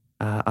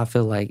I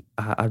feel like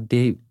I've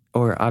digged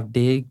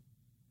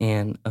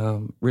and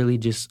really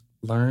just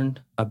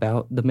learned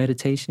about the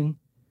meditation.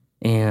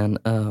 And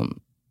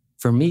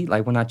for me,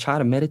 when I try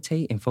to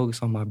meditate and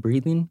focus on my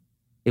breathing,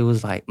 it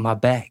was like my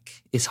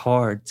back. It's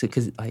hard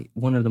because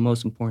one of the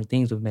most important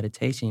things with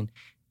meditation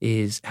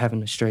is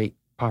having a straight,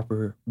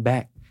 proper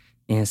back.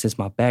 And since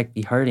my back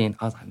be hurting,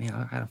 I was like, man,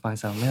 I gotta find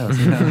something else.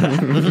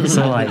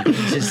 So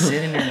just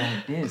sitting there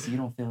like this, you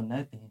don't feel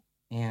nothing.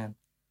 And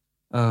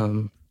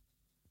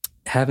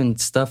having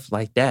stuff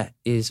like that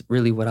is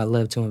really what I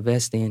love to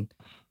invest in.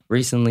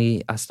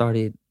 Recently, I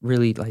started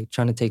really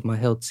trying to take my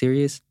health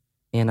serious,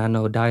 and I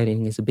know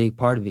dieting is a big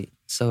part of it.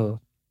 So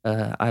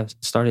I've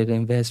started to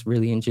invest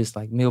really in just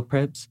meal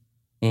preps.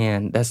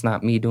 And that's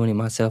not me doing it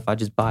myself. I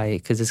just buy it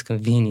because it's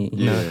convenient,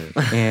 you know?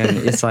 And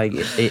it's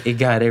it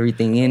got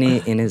everything in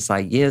it. And it's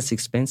it's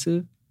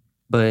expensive.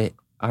 But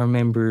I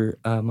remember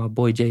my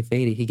boy Jay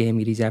Faded, he gave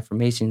me these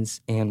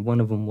affirmations. And one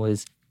of them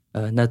was,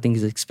 nothing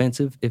is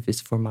expensive if it's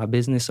for my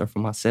business or for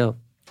myself.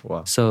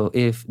 Wow. So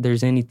if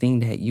there's anything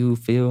that you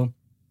feel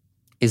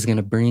is going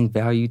to bring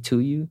value to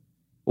you,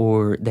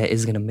 or that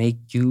is going to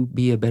make you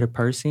be a better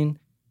person,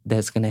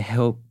 that's going to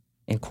help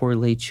and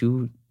correlate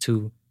you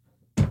to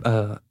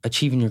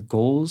achieving your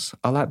goals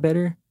a lot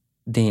better,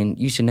 then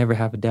you should never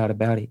have a doubt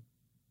about it.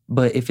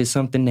 But if it's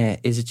something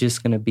that is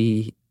just going to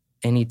be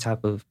any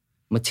type of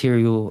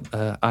material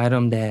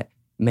item that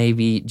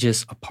maybe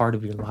just a part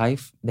of your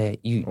life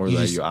that you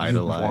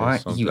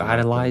idolize,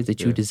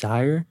 that you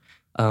desire,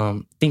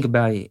 think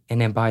about it and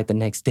then buy it the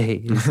next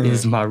day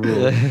is my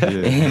rule.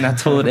 And I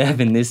told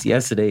Evan this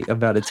yesterday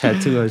about a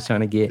tattoo I was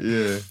trying to get.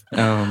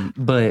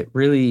 But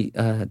really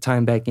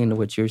tying back into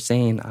what you're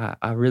saying,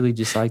 I really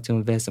just like to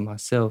invest in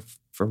myself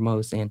for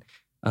most, and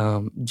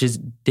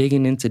just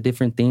digging into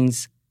different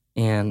things.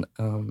 And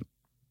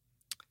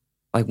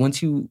like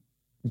once you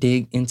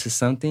dig into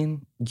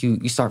something,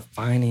 you start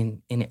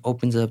finding, and it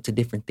opens up to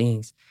different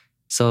things.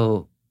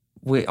 So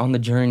on the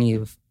journey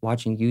of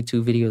watching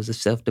YouTube videos of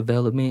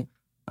self-development,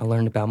 I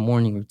learned about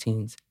morning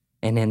routines.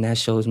 And then that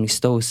shows me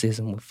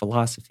stoicism with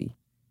philosophy.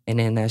 And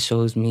then that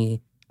shows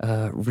me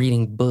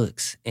reading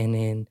books. And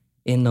then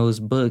in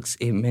those books,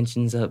 it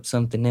mentions up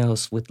something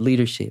else with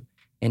leadership.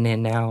 And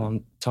then now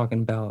I'm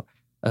talking about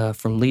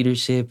from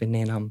leadership, and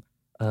then I'm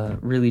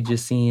really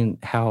just seeing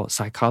how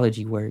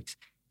psychology works.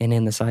 And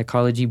then the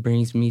psychology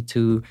brings me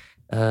to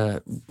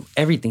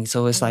everything.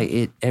 So it's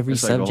like every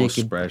it's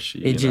subject, like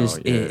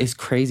it's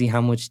crazy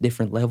how much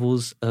different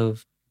levels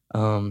of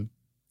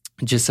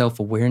just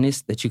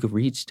self-awareness that you could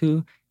reach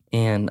to,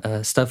 and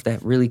stuff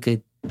that really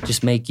could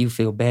just make you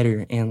feel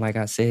better. And like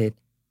I said,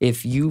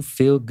 if you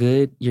feel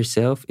good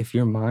yourself, if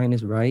your mind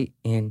is right,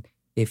 and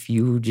if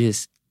you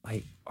just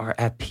like are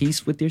at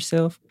peace with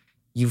yourself,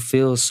 you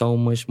feel so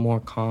much more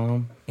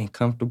calm and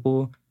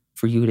comfortable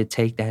for you to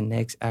take that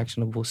next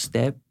actionable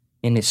step.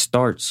 And it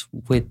starts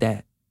with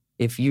that.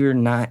 If you're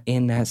not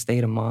in that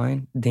state of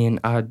mind, then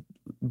I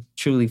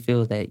truly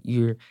feel that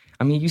you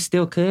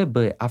still could,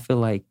 but I feel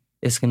like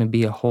it's going to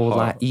be a whole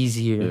lot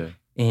easier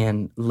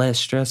and less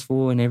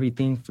stressful and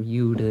everything for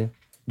you to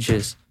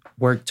just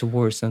work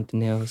towards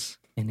something else.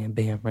 And then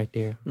bam, right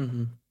there.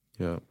 Mm-hmm.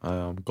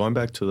 Yeah. Going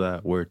back to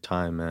that word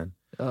time, man.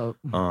 It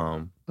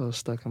was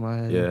stuck in my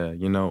head. Yeah.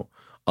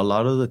 A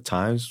lot of the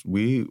times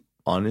we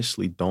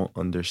honestly don't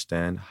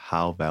understand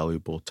how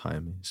valuable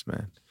time is,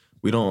 man.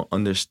 We don't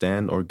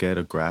understand or get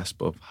a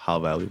grasp of how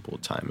valuable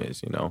time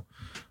is,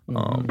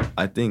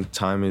 I think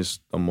time is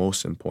the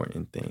most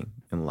important thing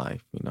in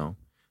life,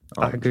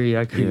 I agree.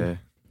 Yeah.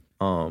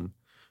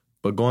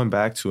 But going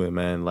back to it,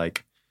 man,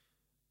 like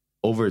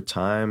over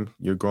time,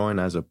 you're growing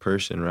as a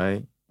person,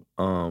 right?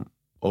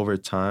 Over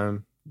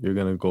time, you're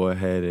going to go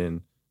ahead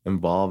and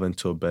evolve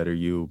into a better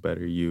you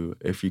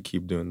if you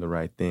keep doing the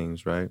right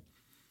things, right?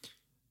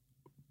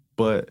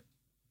 But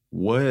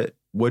what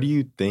do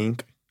you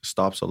think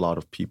stops a lot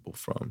of people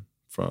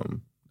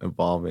from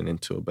evolving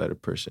into a better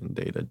person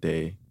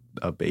day-to-day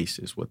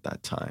basis with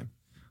that time?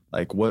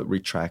 Like what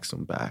retracts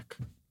them back,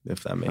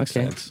 if that makes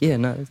sense? Yeah,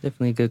 no, that's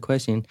definitely a good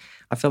question.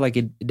 I feel like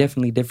it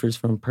definitely differs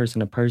from person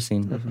to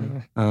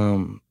person.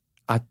 Mm-hmm.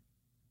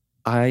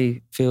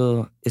 I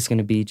feel it's going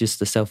to be just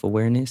the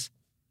self-awareness.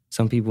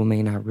 Some people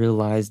may not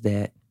realize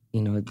that,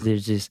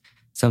 there's just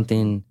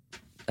something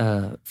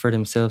for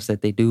themselves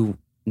that they do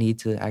need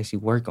to actually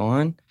work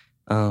on.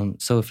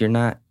 So if you're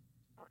not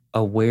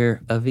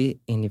aware of it,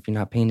 and if you're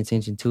not paying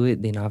attention to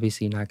it, then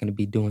obviously you're not going to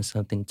be doing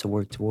something to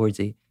work towards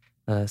it.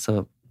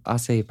 So I'll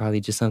say probably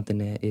just something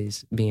that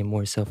is being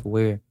more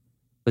self-aware.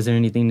 Was there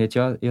anything that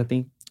y'all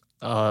think?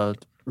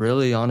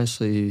 Really,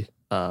 honestly,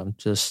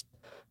 just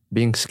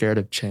being scared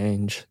of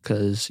change.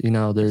 Because,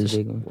 there's...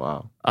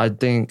 Wow. I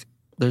think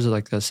there's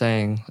like a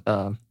saying,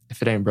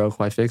 if it ain't broke,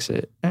 why fix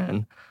it?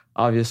 And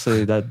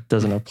obviously that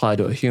doesn't apply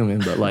to a human,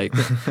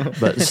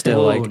 but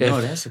still,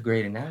 that's a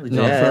great analogy.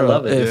 No, I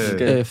love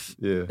it.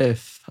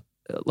 If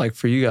like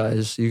for you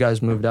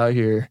guys moved out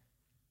here,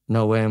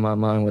 no way in my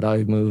mind would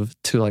I move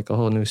to like a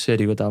whole new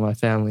city without my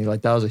family.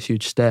 Like that was a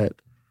huge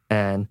step,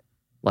 and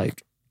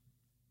like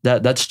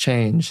that's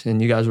change,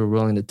 and you guys were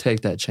willing to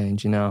take that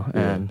change,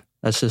 and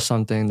that's just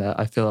something that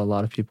I feel a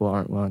lot of people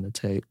aren't willing to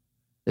take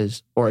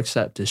or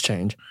accept as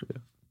change. Yeah.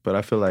 But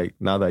I feel like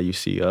now that you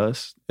see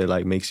us, it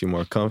like makes you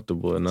more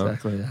comfortable enough.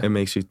 Exactly. Yeah. It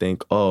makes you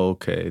think, oh,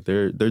 okay,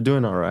 they're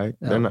doing all right.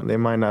 Yeah. They're not. They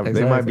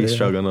might be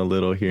struggling a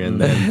little here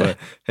and then, but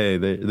hey,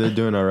 they're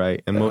doing all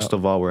right. And most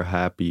of all, we're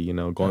happy.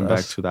 Going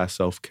back to that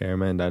self-care,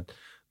 man.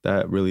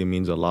 That really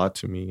means a lot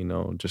to me.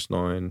 Just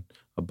knowing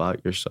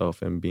about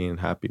yourself and being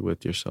happy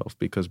with yourself.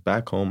 Because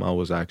back home, I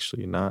was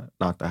actually not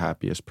the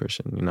happiest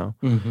person.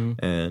 Mm-hmm.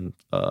 And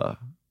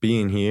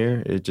being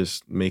here, it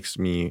just makes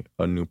me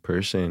a new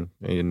person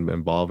and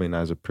evolving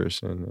as a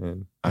person.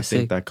 And I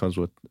think that comes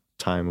with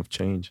time of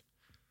change.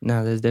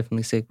 No, that's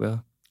definitely sick,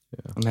 bro.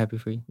 I'm happy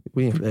for you.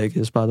 We in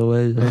Vegas, by the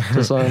way.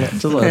 Just letting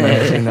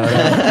you know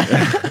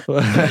that.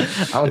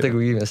 I don't think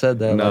we even said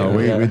that. No,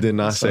 we did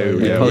not say.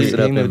 We Yeah, posted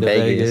we up in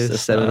Vegas, the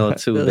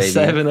 702, baby.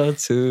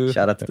 702.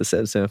 Shout out to the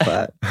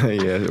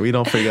 775. yeah, we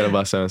don't forget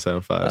about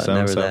 775.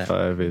 Never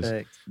 775 is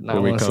Thanks.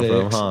 where we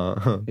come from,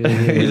 huh?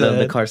 We love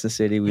the Carson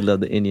City. We love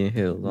the Indian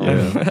Hills.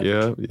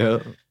 Yeah.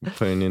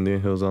 Putting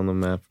Indian Hills on the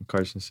map from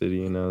Carson City,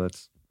 you know,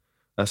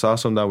 that's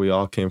awesome that we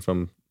all came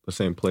from the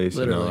same place,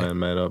 Literally. you know, and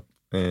met up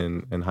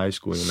in high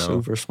school, you know.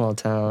 Super small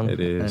town. It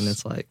is. And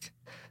it's like,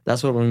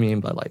 that's what we mean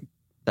by like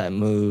that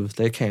move.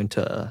 They came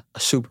to a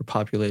super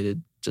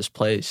populated just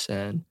place,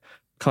 and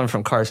coming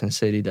from Carson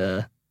City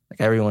to like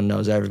everyone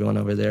knows everyone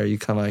over there. You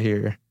come out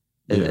here,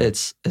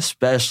 it's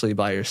especially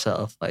by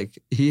yourself. Like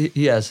he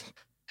has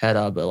head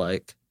out, but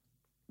like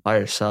by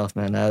yourself,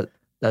 man,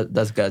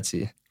 that's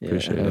gutsy.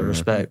 Appreciate it, man.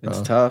 Respect, bro.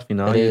 It's tough, you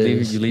know. It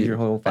You leave your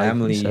whole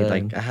family. you said.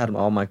 Like I had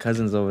all my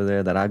cousins over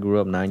there that I grew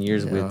up 9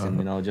 years with, Yeah. and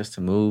you know, just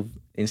to move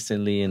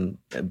instantly and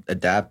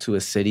adapt to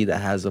a city that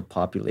has a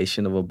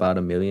population of about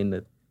 1 million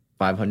to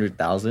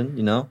 500,000.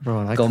 You know,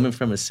 Bro, and coming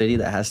from a city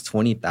that has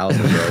 20,000,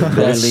 bro. that's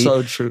Literally,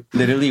 so true.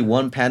 literally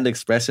one Panda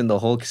Express in the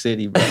whole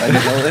city, bro.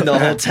 Like, in the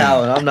whole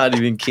town. I'm not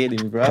even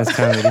kidding, bro. That's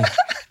comedy.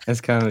 That's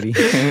comedy.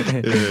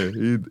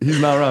 Yeah, he's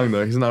not wrong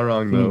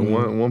though.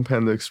 Mhm. One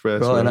Panda Express.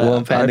 Bro, and man. One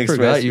I Panda forgot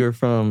Express. you were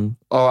from.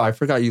 Oh, I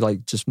forgot you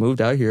like just moved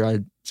out here. I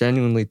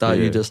genuinely thought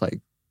Yeah. you just like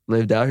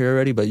lived out here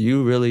already, but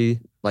you really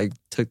like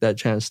took that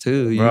chance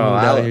too. You Bro,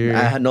 moved out here.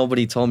 I had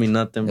nobody told me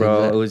nothing, bro.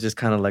 Exactly. It was just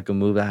kind of like a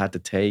move I had to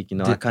take. You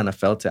know, I kind of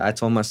felt it. I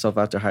told myself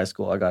after high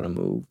school, I gotta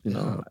move. You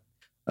know,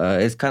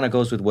 it kind of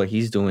goes with what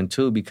he's doing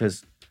too,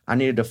 because I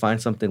needed to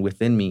find something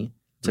within me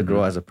to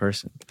grow as a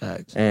person.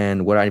 Facts.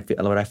 And what I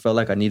felt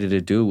like I needed to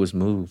do was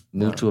move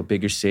Yeah. to a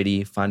bigger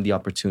city, find the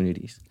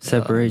opportunities.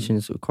 Separation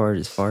is required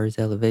as far as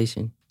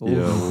elevation.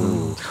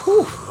 Yo.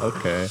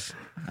 Okay.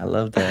 I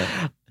love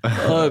that.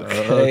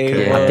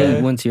 Okay, I Yeah.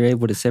 think once you're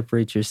able to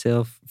separate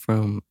yourself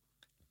from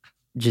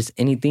just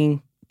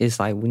anything, it's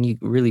like when you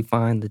really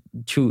find the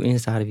true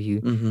inside of you,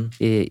 hmm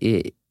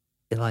it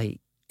like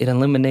it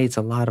eliminates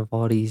a lot of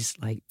all these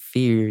like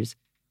fears.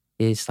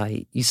 It's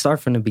like you start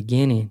from the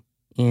beginning,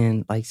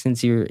 and like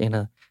since you're in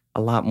a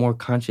lot more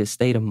conscious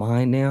state of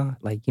mind now,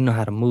 like you know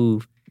how to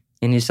move,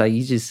 and it's like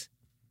you just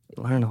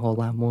learn a whole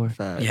lot more.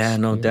 Facts. Yeah,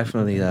 no, Yeah,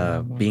 definitely.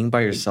 yeah. Being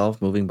by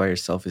yourself, moving by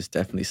yourself is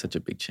definitely such a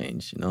big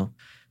change, you know?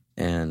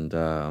 And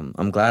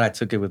I'm glad I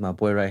took it with my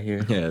boy right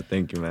here. Yeah,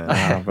 thank you,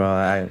 man. Bro,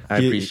 I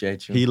He-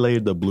 appreciate you. He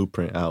laid the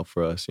blueprint out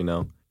for us, you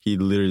know. He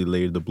literally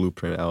laid the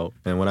blueprint out.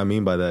 And what I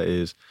mean by that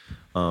is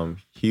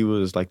he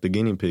was like the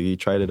guinea pig. He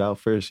tried it out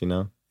first, you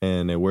know,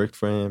 and it worked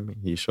for him.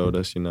 He showed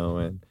us, you know,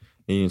 and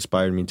he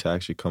inspired me to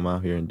actually come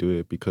out here and do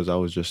it because I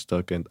was just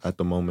stuck at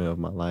the moment of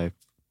my life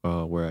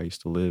where I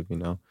used to live, you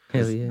know.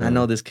 Hell yeah. I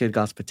know this kid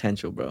got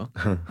potential, bro.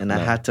 And No. I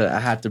had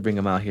to bring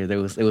him out here. It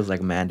was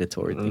like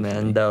mandatory thing for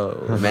me.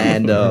 Mando.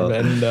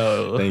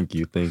 Mando. Thank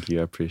you.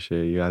 I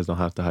appreciate it. You guys don't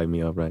have to hype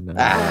me up right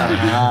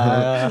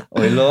now.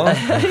 Oilo.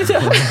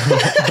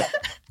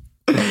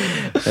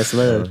 That's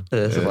love.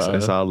 That's love.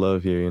 It's all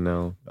love here, you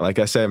know. Like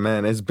I said,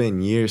 man, it's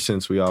been years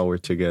since we all were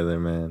together,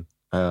 man.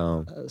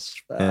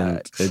 That's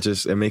And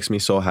facts. it makes me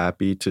so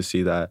happy to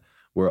see that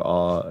we're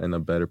all in a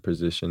better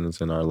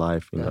positions in our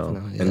life, you know.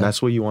 Definitely, And yeah. that's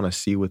what you want to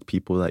see with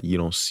people that you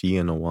don't see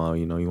in a while,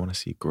 you know. You want to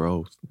see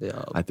growth.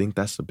 Yeah. I think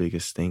that's the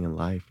biggest thing in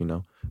life, you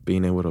know.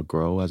 Being able to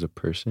grow as a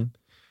person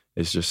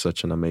is just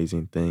such an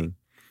amazing thing.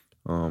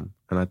 And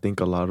I think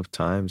a lot of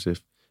times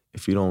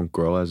if you don't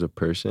grow as a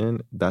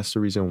person, that's the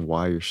reason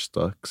why you're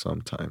stuck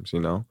sometimes, you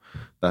know.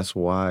 That's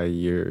why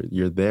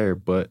you're there.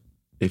 But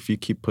if you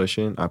keep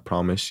pushing, I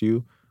promise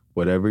you,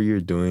 whatever you're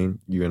doing,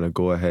 you're gonna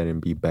go ahead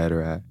and be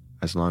better at,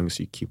 as long as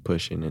you keep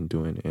pushing and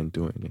doing it and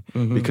doing it.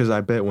 Mhm. Because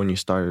I bet when you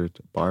started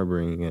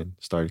barbering and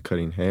started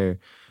cutting hair,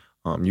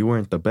 you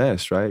weren't the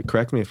best, right?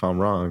 Correct me if I'm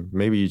wrong.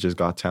 Maybe you just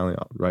got talent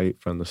right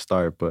from the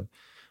start, but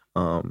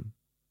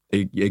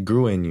it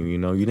grew in you, you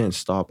know. You didn't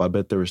stop. I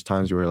bet there was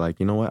times you were like,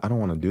 you know what? I don't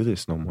want to do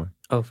this no more.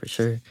 Oh, for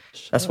sure.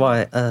 That's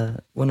why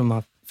one of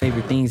my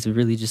favorite things is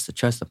really just to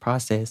trust the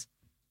process.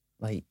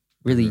 Like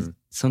really, Mhm.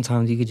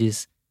 sometimes you could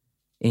just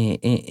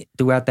and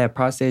throughout that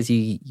process,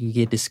 you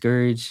get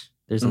discouraged.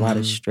 There's a lot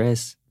of Mhm.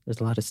 stress. There's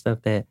a lot of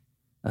stuff that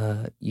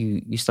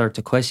you start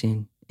to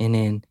question, and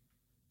then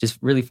just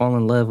really fall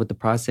in love with the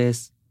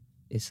process.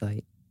 It's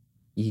like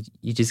you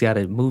just got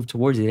to move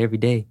towards it every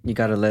day. You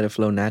gotta let it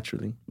flow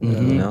naturally.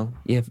 Mhm. You know?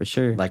 Yeah, for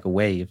sure. Like a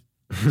wave.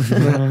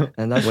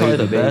 And that's probably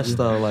the Wavy baby. best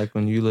though, like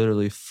when you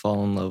literally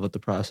fall in love with the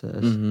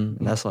process. Mhm.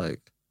 And that's like,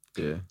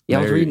 Yeah.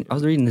 Yeah, Very- I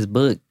was reading this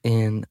book,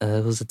 and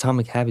it was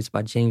Atomic Habits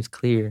by James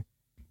Clear,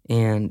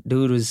 and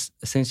dude was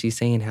essentially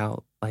saying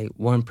how like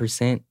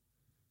 1%,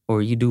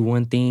 or you do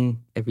one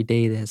thing every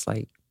day that's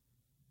like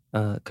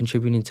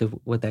contributing to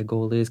what that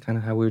goal is. Kind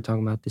of how we were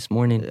talking about this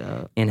morning,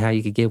 yeah, and how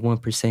you could get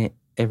 1%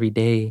 every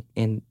day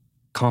and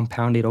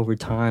compound it over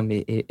time.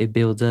 It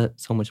builds up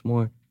so much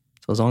more.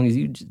 So as long as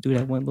you just do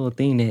that one little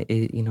thing that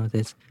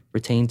that's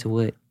pertained to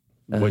what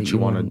what you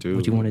want to do.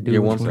 What you want to do.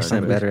 You're what 1% you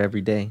wanna better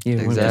every day. Yeah,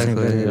 1% Exactly,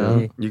 better you every know?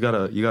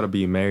 day. You gotta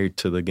be married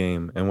to the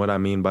game. And what I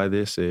mean by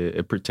this,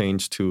 it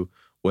pertains to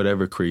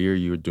whatever career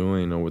you're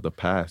doing over the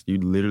path. You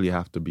literally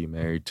have to be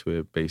married to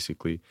it,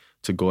 basically,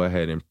 to go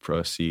ahead and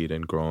proceed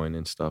and growing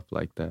and stuff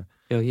like that.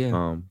 Hell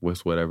yeah.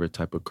 With whatever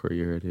type of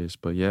career it is.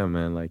 But yeah,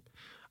 man, like,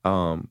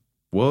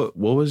 what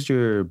was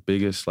your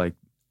biggest like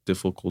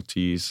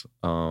difficulties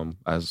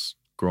as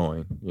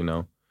growing, you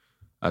know,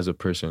 as a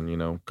person, you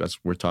know, because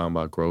we're talking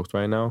about growth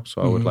right now.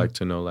 So I would like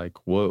to know, like,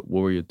 what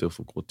were your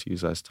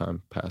difficulties as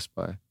time passed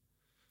by?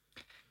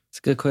 It's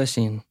a good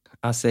question.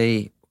 I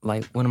say,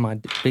 like, one of my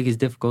biggest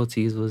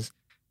difficulties was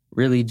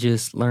really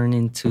just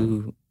learning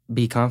to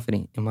be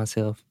confident in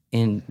myself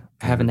and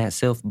having that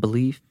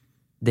self-belief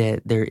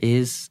that there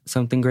is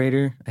something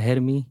greater ahead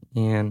of me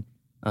and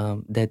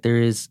that there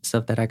is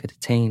stuff that I could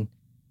attain,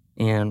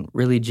 and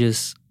really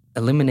just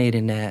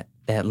eliminating that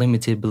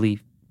limited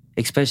belief,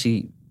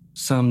 especially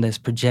some that's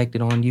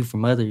projected on you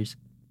from others.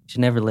 You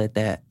should never let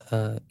that,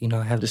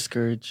 have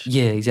Discouraged.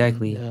 Yeah,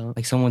 exactly. Yeah.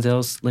 Like someone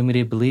else's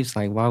limited beliefs.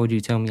 Like, why would you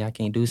tell me I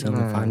can't do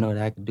something if I know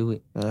that I can do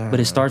it? But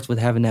it starts with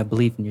having that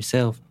belief in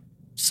yourself.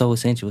 So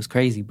essential. It's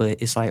crazy,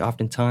 but it's like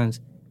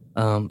oftentimes,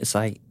 it's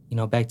like,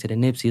 back to the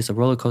Nipsey. It's a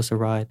roller coaster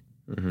ride,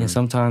 and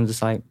sometimes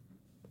it's like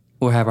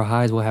we'll have our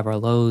highs, we'll have our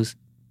lows,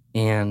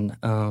 and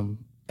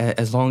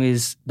as long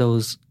as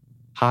those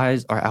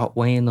highs are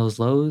outweighing those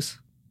lows,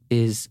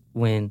 is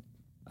when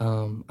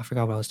I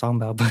forgot what I was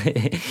talking about, but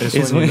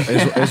it's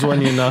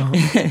when you know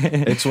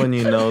it's when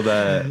you know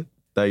that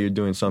you're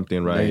doing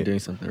something right. Yeah, you're doing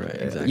something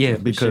right. Exactly. Yeah,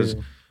 because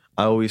sure.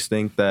 I always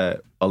think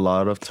that a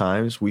lot of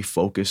times we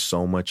focus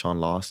so much on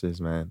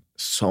losses, man.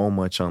 So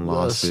much on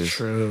losses. That's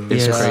true.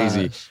 It's Yes.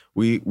 crazy.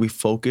 We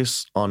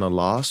focus on a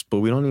loss, but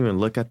we don't even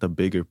look at the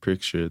bigger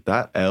picture.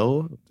 That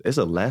L is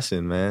a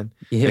lesson, man.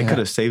 Yeah. It could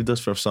have saved us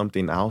from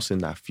something else in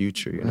that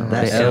future, you know.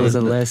 That The L is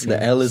a lesson.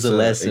 The L is a So,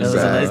 lesson. That was a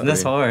lesson. Exactly.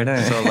 That's hard,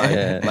 huh? So like,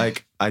 Yeah.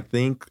 like I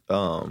think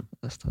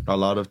That's tough. a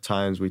lot of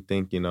times we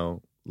think,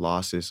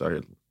 losses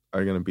are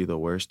gonna be the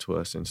worst to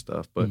us and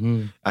stuff. But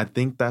I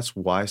think that's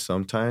why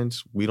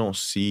sometimes we don't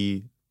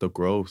see the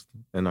growth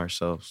in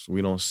ourselves.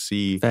 We don't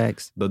see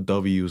Facts. the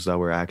W's that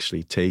we're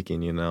actually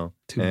taking,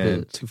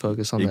 Too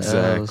focused on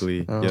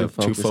exactly. the L's. Yeah,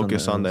 Too too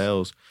focused on the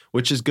L's,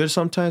 which is good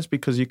sometimes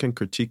because you can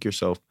critique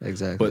yourself.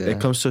 Exactly. But it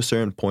comes to a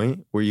certain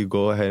point where you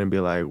go ahead and be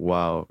like,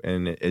 wow,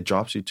 and it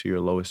drops you to your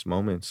lowest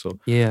moments. So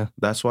Yeah.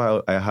 that's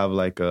why I have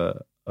like an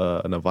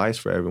advice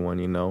for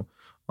everyone,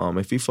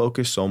 if you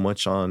focus so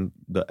much on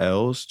the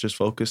L's, just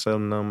focus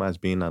on them as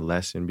being a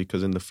lesson,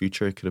 because in the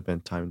future it could have been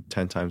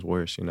 10 times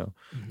worse,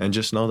 and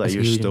just know that That's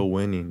you're huge. still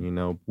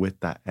winning, with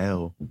that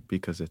L,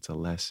 because it's a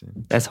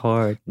lesson. That's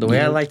hard. The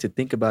way I like to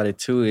think about it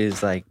too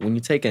is like when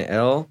you take an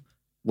L,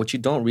 what you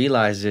don't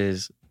realize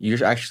is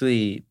you're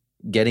actually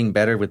getting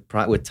better with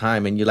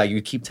time, and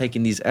you keep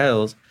taking these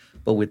L's,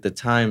 but with the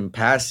time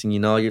passing,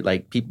 you're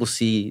like, people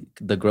see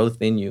the growth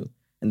in you.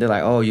 And they're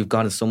like, oh, you've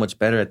gotten so much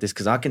better at this.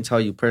 Because I can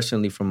tell you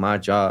personally from my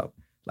job,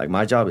 like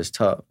my job is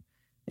tough.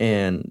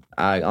 And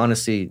I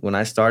honestly, when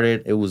I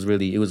started, it was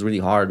really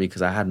hard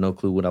because I had no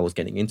clue what I was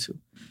getting into.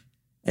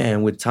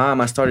 And with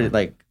time, I started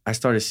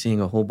seeing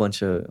a whole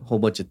bunch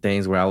of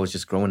things where I was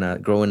just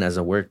growing as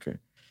a worker.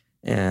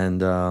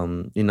 And,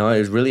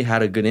 it really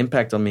had a good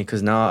impact on me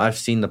because now I've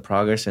seen the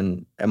progress,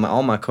 and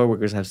all my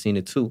coworkers have seen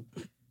it too,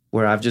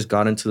 where I've just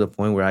gotten to the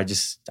point where I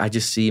just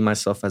see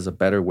myself as a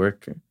better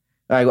worker.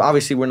 Like,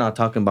 obviously, we're not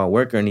talking about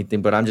work or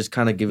anything, but I'm just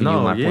kind of giving you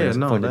my point of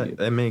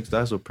view.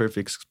 That's a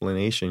perfect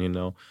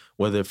explanation,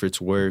 whether if it's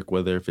work,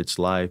 whether if it's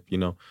life,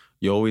 you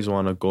always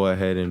want to go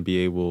ahead and be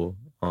able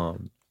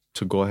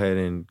to go ahead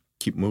and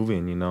keep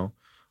moving,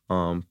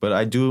 but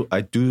I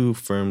do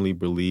firmly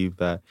believe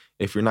that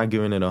if you're not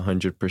giving it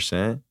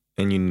 100%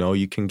 and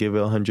you can give it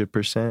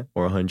 100%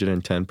 or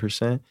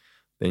 110%,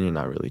 then you're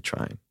not really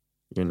trying.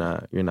 You're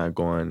not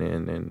going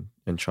in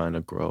and trying to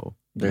grow.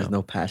 There's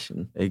no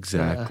passion.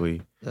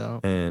 Exactly. Yeah.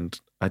 And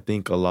I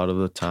think a lot of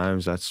the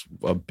times that's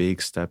a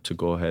big step to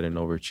go ahead and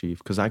overachieve.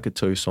 Because I could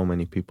tell you so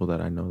many people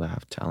that I know that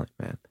have talent,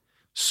 man.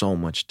 So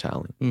much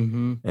talent.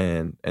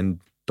 And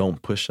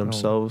don't push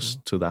themselves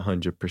to that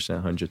 100%,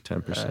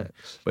 110%. Right.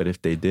 But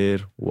if they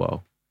did,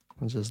 whoa.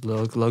 Just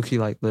low key,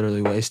 like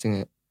literally wasting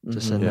it,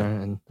 just sitting there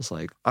and it's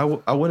like, I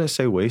wouldn't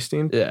say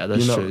wasting. yeah,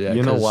 that's true. Yeah,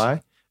 you know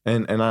why?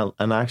 And I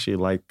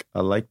actually I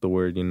like the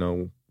word,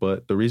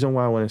 but the reason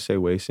why I want to say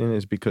wasting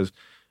is because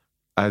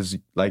as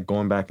like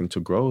going back into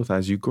growth,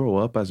 as you grow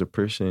up as a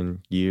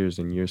person, years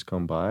and years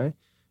come by,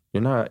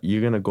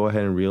 you're gonna go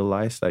ahead and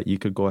realize that you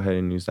could go ahead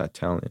and use that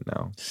talent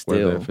now,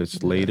 whether if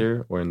it's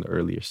later or in the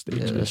earlier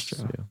stages. Yeah, that's true.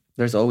 Yeah.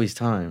 There's always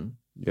time.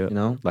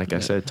 Yeah. Like I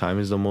said, time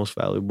is the most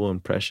valuable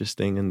and precious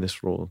thing in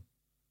this world.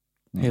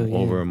 Hell yeah.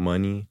 Over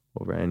money,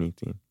 over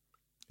anything.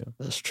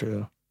 That's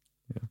true.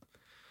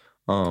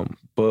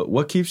 But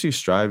what keeps you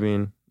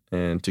striving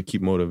and to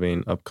keep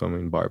motivating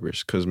upcoming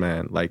barbers? Because,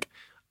 man, like,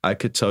 I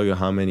could tell you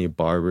how many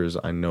barbers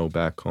I know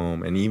back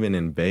home and even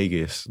in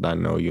Vegas that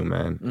know you,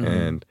 man. Mm-hmm.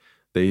 And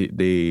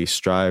they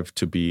strive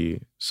to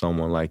be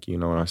someone like you,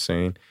 know what I'm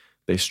saying?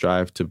 They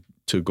strive to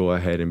to go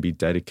ahead and be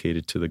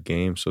dedicated to the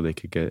game so they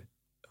could get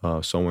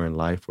somewhere in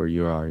life where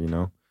you are, you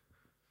know?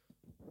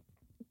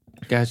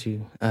 Got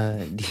you.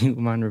 Do you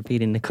mind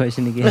repeating the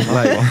question again?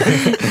 Like,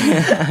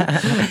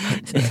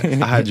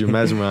 I had you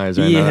mesmerized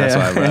right now. That's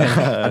why, bro.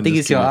 I think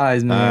it's your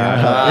eyes, man.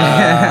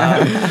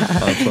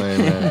 I'm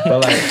playing, man.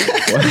 But like,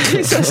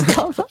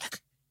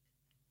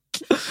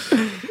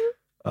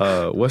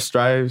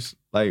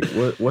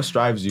 what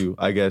strives you,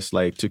 I guess,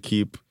 like to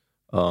keep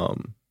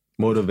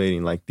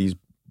motivating like these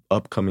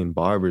upcoming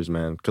barbers,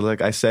 man? Because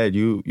like I said,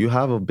 you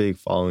have a big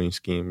following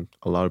scheme.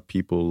 A lot of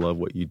people love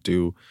what you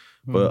do.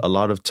 But a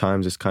lot of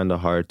times it's kind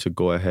of hard to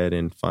go ahead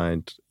and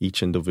find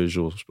each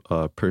individual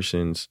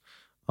person's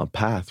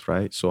path,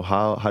 right? So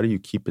how do you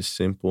keep it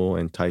simple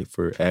and tight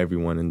for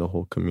everyone in the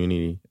whole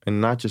community?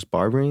 And not just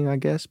barbering, I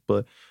guess,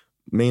 but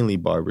mainly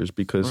barbers,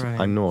 because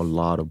I know a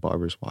lot of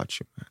barbers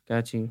watching, man.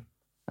 Got you.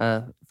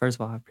 First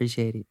of all, I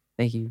appreciate it.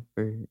 Thank you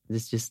for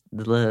this, just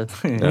the love.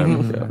 Yeah,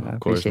 I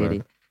appreciate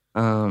it.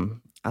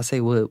 I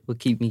say what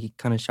keep me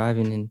kind of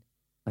striving and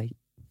like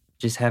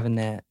just having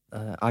that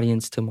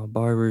audience to my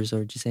barbers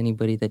or just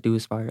anybody that do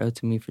aspire up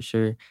to me for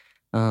sure.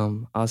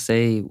 I'll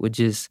say with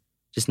just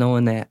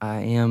knowing that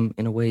I am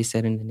in a way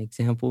setting an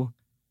example,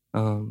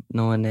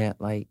 knowing that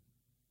like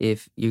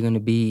if you're gonna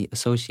be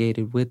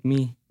associated with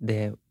me,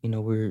 that you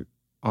know we're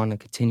on a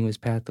continuous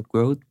path of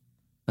growth.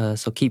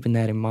 So keeping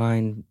that in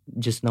mind,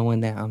 just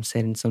knowing that I'm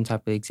setting some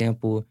type of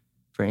example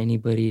for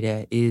anybody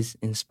that is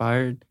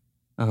inspired,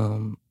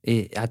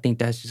 I think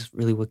that's just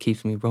really what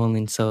keeps me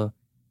rolling. So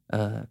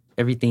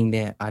everything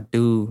that I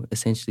do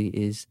essentially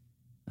is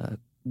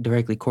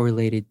directly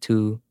correlated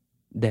to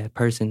that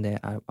person that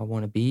I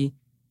want to be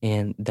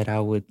and that I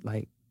would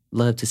like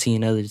love to see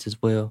in others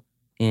as well,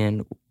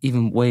 and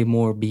even way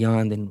more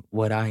beyond than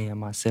what I am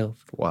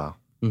myself. Wow.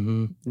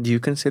 Mm-hmm. Do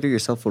you consider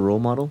yourself a role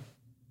model?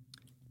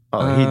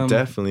 Oh, he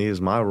definitely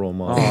is my role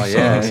model. Oh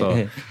yeah.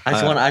 So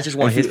I just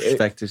want his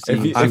perspective.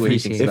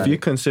 If you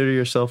consider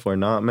yourself or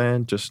not,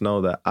 man, just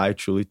know that I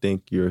truly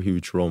think you're a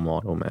huge role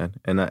model, man,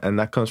 and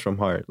that comes from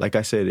heart. Like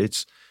I said,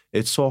 it's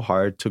so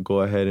hard to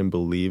go ahead and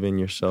believe in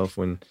yourself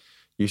when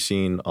you're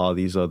seeing all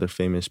these other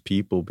famous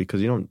people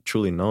because you don't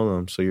truly know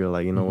them. So you're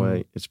like, you know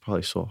what? It's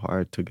probably so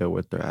hard to get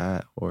where they're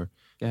at, or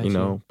you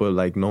know. But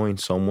like knowing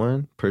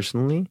someone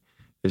personally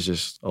is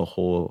just a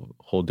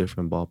whole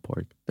different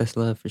ballpark. That's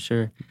love for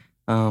sure.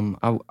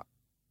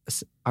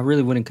 I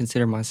really wouldn't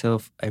consider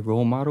myself a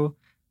role model.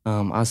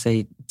 I'll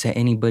say to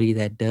anybody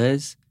that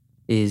does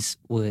is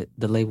what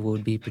the label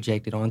would be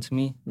projected onto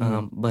me.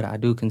 But I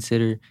do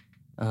consider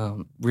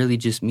really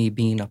just me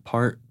being a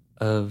part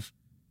of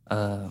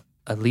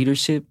a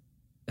leadership,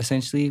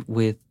 essentially,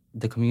 with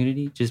the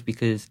community, just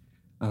because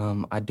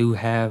I do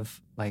have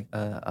like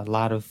a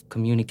lot of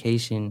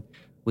communication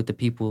with the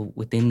people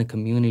within the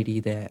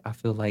community that I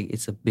feel like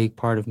it's a big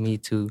part of me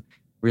to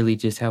really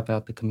just help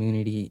out the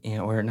community,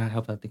 or not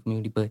help out the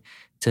community, but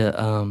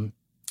to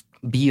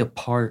be a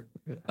part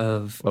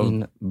of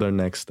the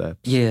next step.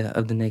 Yeah,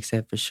 of the next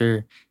step for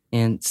sure.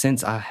 And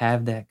since I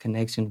have that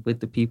connection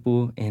with the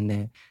people, and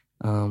that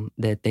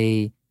that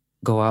they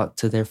go out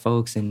to their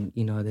folks, and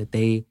you know that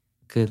they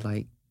could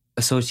like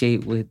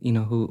associate with, you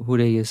know, who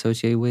they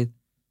associate with.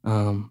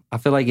 I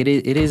feel like it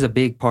is a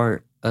big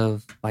part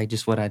of like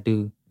just what I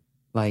do.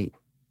 Like,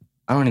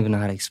 I don't even know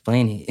how to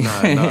explain it.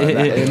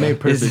 It made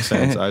perfect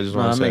sense. I just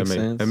want to say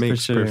it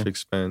makes sure.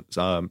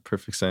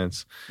 perfect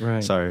sense.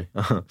 Right. Sorry.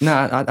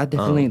 No, I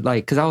definitely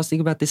like, because I was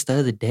thinking about this the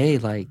other day,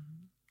 like,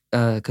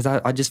 because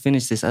I just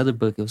finished this other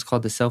book. It was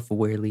called The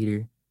Self-Aware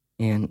Leader,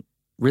 and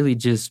really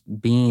just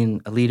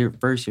being a leader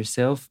first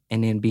yourself,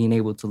 and then being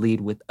able to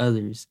lead with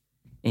others.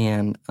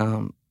 And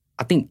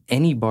I think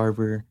any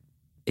barber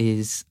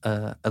is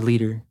a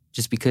leader,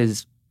 just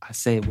because I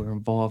said we're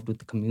involved with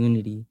the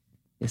community.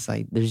 It's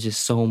like there's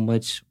just so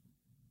much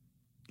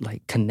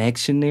like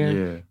connection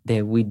there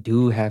that we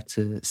do have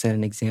to set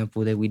an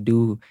example, that we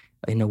do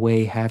in a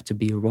way have to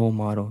be a role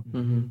model.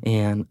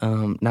 And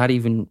not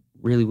even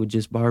really with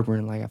just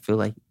barbering. Like I feel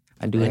like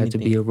I do have to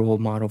be a role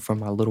model for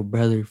my little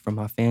brother, for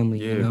my family.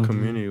 Yeah, you know?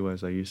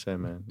 community-wise, like you said,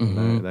 man.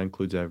 That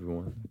includes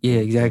everyone. Yeah,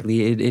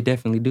 exactly. It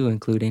definitely do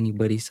include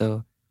anybody.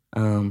 So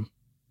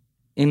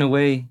in a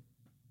way,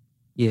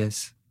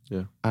 yes.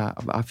 Yeah.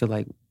 I feel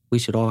like we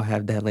should all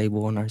have that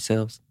label on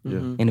ourselves. Yeah.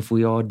 And if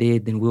we all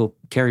did, then we'll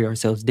carry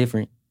ourselves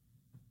different.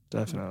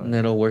 Definitely. And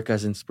it'll work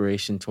as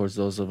inspiration towards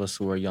those of us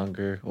who are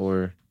younger,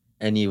 or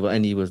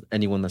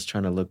anyone that's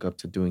trying to look up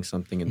to doing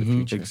something in the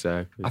future.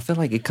 Exactly. I feel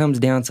like it comes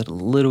down to the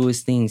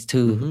littlest things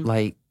too.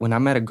 Like when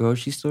I'm at a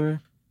grocery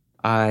store,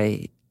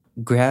 I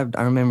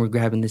remember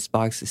grabbing this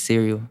box of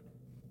cereal,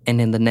 and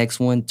then the next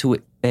one to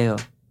it fell.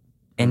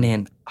 And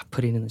then I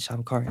put it in the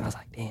shopping cart, and I was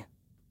like, damn,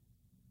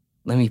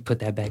 let me put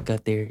that back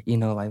up there. You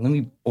know, like let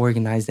me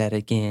organize that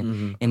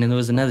again. And then there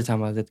was another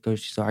time I was at the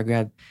grocery store. I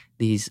grabbed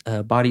these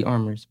body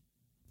armors,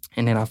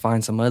 and then I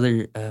find some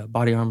other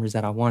body armors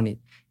that I wanted.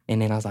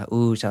 And then I was like,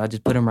 ooh, should I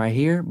just put them right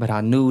here? But I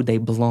knew they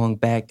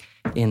belonged back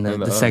in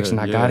the section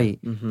I got it.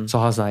 So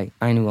I was like,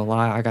 I ain't even gonna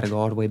lie, I gotta go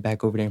all the way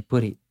back over there and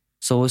put it.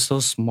 So it's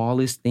those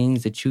smallest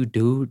things that you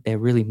do that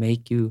really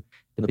make you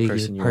the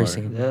biggest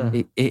person.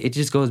 Yeah. It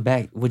just goes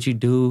back what you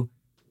do.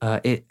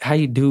 How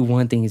you do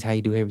one thing is how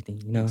you do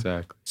everything. You know.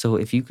 Exactly. So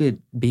if you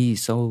could be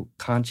so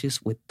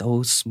conscious with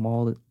those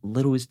small,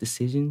 littlest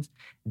decisions,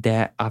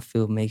 that I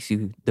feel makes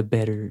you the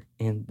better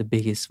and the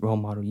biggest role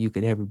model you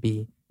could ever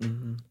be.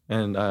 Mm-hmm.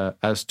 And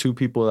as two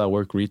people that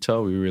work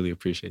retail, we really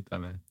appreciate that,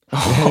 man.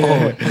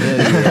 Oh,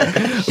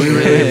 We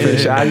really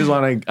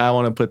appreciate. I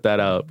want to put that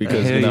out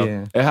because Hell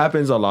it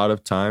happens a lot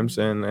of times,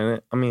 and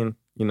I mean,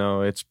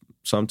 it's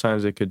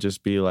sometimes it could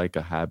just be like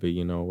a habit,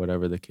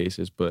 whatever the case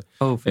is. But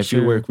if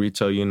you work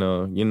retail, you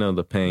know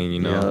the pain,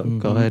 Yeah,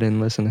 go ahead and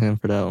listen to him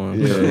for that one.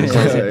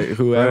 Yeah,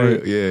 whoever,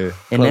 Right. yeah.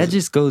 And that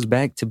just goes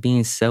back to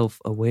being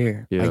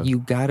self-aware. Yeah. Like you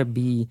gotta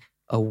be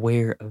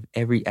aware of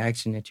every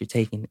action that you're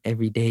taking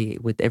every day,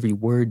 with every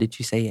word that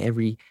you say,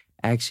 every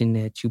action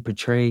that you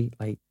portray,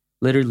 like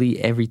literally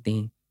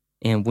everything.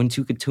 And once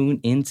you could tune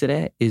into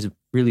that is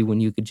really when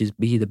you could just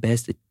be the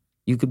best that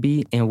you could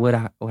be. And what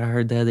I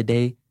heard the other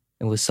day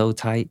and was so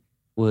tight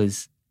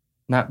was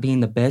not being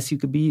the best you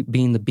could be,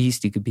 being the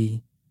beast you could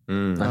be.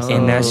 And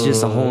that's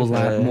just a whole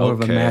lot more of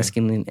a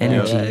masculine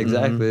energy. Yeah,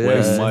 exactly. Way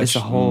Yeah. much, It's a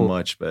whole,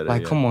 much better.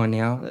 like, yeah. come on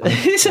now. Like,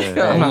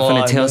 Yeah. I'm not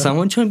gonna tell man.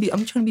 someone. I'm trying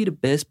to be the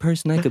best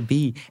person I could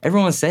be.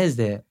 Everyone says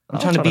that. I'm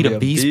trying to be the a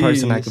beast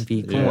person I could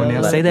be. Come on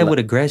now. Like- Say that like- with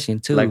aggression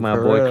too. Like my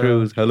For boy real.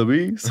 Cruz. Hella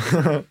bees.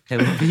 Hella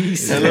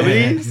beast. Hella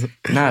beast.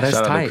 Nah, that's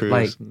Shout out to tight. Cruz.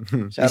 Like,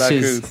 Shout out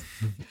it's just-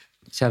 Cruz.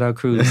 shout out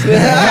Cruz.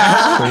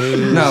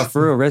 No,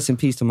 for real. Rest in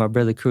peace to my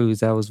brother Cruz.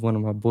 That was one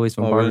of my boys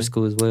from Oh, barber really?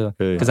 school as well.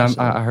 Hey. Because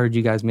I heard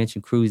you guys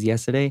mention Cruz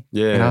yesterday,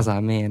 Yeah. and I was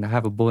like, man, I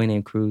have a boy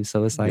named Cruz.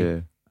 So it's like, yeah.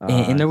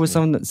 and there was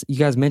some you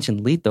guys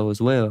mentioned Lito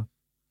as well.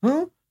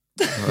 Huh?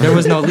 There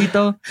was no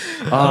Lito?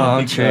 Oh,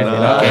 I'm tripping.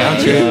 Okay,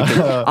 I'm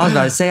tripping. I was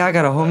about to say I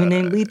got a homie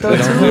named Lito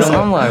too.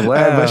 So I'm like, wow.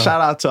 Hey, but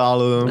shout out to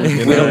all of them.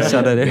 We don't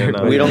shout out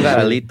everybody. We don't got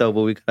a Lito,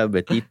 but we got a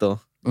Betito.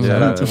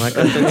 Shout out to my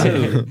cousin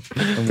too.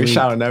 We're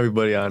shouting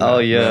everybody out. Oh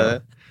yeah.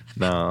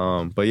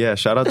 No, but yeah,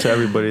 shout out to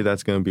everybody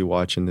that's gonna be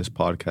watching this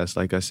podcast.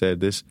 Like I said,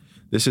 this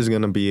is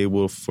gonna be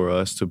able for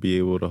us to be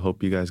able to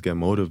help you guys get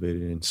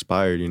motivated,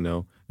 inspired,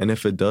 And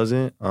if it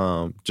doesn't,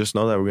 just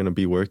know that we're gonna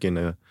be working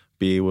to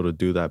be able to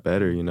do that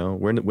better.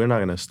 We're not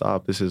gonna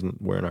stop. This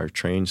isn't where our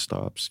train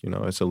stops.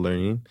 It's a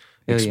learning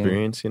Hell yeah.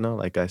 experience.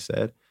 Like I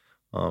said,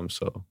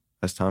 so.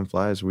 As time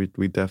flies, we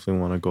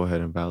definitely want to go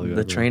ahead and value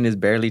The train is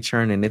barely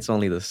churning. It's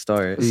only the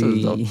start. This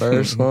is the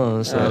first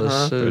one. So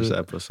Uh-huh. shoot. first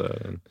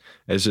episode, and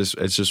it's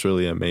just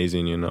really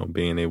amazing,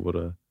 being able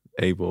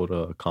to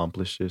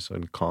accomplish this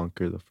and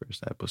conquer the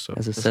first episode.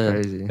 As a That's sub.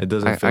 crazy. It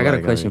doesn't. Feel I got a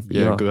like question for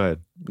yeah, y'all. go ahead.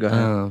 Go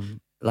ahead.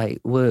 Like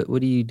what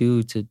do you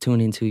do to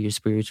tune into your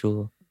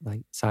spiritual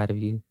side of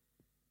you?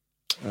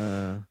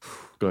 Go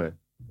ahead.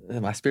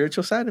 My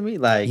spiritual side of me,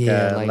 like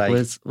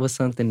What's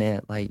something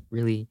that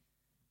really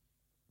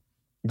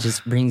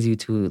just brings you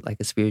to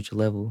a spiritual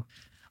level?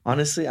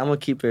 honestly, I'm gonna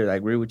keep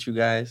it real with you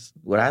guys.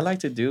 What I like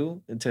to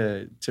do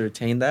to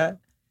retain that,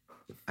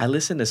 I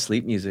listen to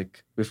sleep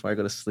music before I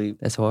go to sleep.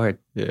 That's hard.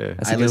 Yeah.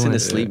 That's a I good listen one. to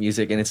sleep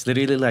music, and it's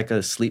literally like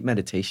a sleep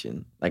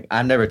meditation. Like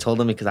I never told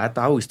them because I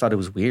always thought it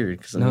was weird.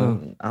 Because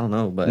No. I don't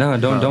know, but No,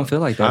 don't feel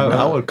like that. I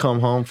bro. would come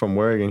home from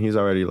work and he's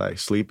already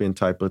sleeping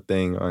type of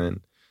thing, and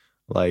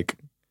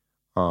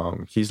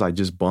he's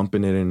just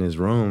bumping it in his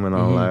room, and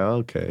I'm Mhm. like,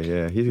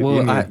 okay, yeah.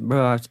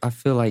 Well, I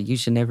feel like you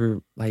should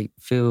never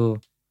feel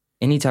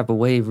any type of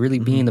way of really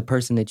being the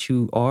person that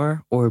you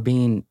are, or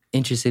being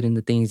interested in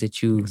the things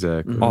that you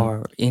exactly.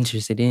 are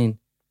interested in.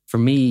 For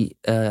me,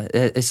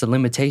 it's a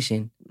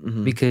limitation.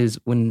 Mhm. Because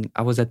when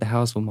I was at the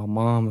house with my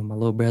mom and my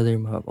little brother,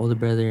 my older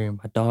brother, and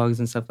my dogs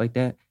and stuff like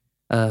that,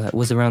 it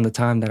was around the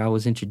time that I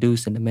was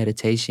introduced into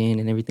meditation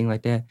and everything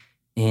like that.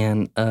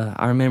 And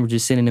I remember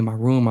just sitting in my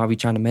room, I'll be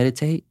trying to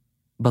meditate,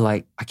 but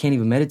I can't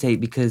even meditate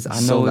because I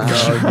So know if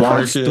loud. she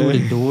walks through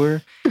the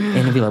door and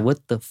it'll be like,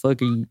 what the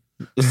fuck are you,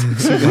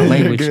 excuse my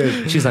language.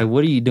 Good. She's like,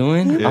 what are you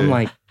doing? Yeah. I'm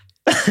like,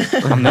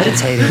 I'm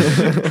meditating.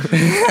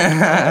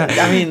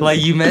 I mean,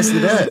 you messed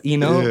it up,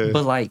 Yeah.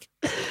 But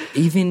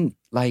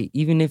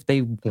even if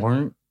they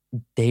weren't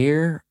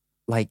there,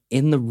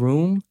 in the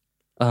room,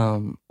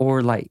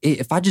 or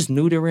if I just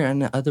knew they were in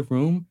the other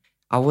room,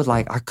 I would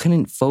I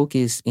couldn't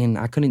focus and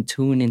I couldn't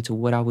tune into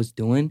what I was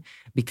doing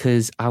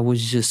because I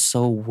was just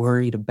so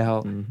worried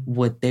about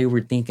what they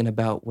were thinking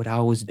about what I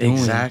was doing.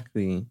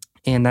 Exactly.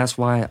 And that's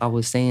why I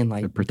was saying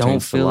It don't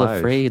pertains to feel life.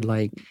 afraid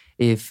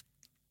if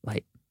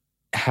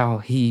how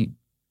he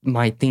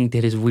might think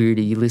that it's weird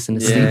that you listen to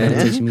sleep Yeah.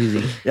 meditation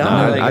music. Yeah,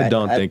 No, like, I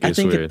don't think it's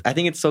weird. I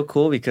think it's so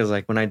cool because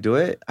when I do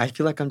it, I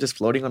feel like I'm just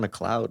floating on a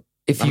cloud.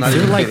 If I'm you not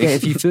feel even like that, kidding.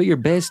 if you feel your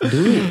best,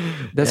 do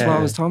it. That's what I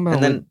Yeah. was talking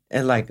about. And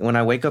then when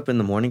I wake up in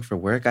the morning for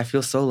work, I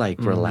feel so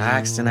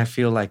relaxed, and I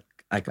feel like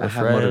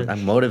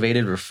I'm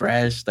motivated,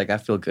 refreshed. I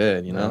feel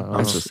good,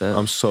 That's what's up.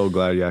 I'm so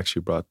glad you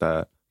actually brought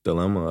that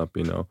dilemma up,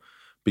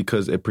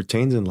 because it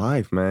pertains in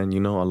life, man.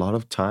 A lot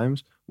of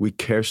times we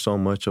care so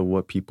much of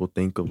what people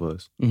think of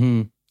us,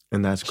 Mhm.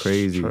 and that's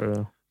crazy.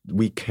 True.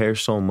 We care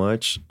so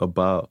much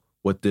about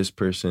what this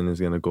person is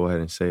going to go ahead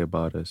and say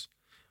about us.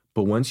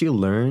 But once you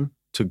learn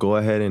to go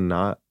ahead and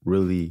not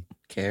really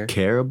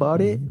care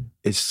about it,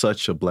 it's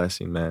such a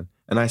blessing, man.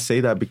 And I say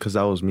that because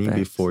that was me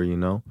before, you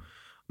know.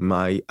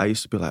 I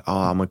used to be like,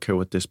 oh, I'm going to care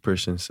what this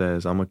person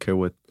says. I'm going to care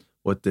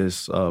what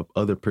this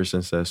other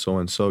person says, so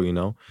and so, you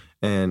know.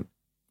 And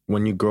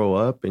when you grow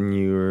up and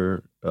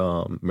you're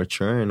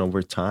maturing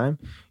over time,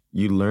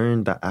 you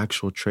learn the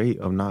actual trait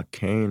of not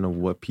caring of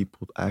what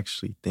people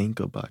actually think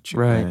about you.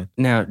 Right. Man.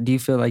 Now, do you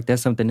feel like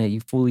that's something that you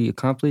fully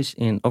accomplished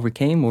and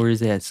overcame, or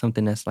is that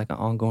something that's like an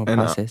ongoing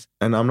process?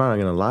 And I'm not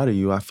gonna lie to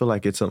you, I feel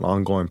like it's an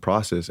ongoing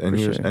process. And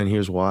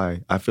here's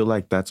why. I feel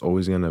like that's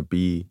always gonna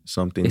be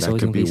something that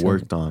could be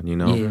worked on, you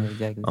know? Yeah,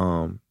 exactly.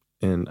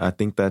 And I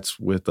think that's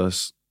with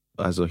us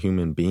as a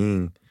human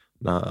being,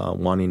 not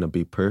wanting to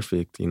be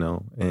perfect, you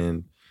know,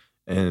 and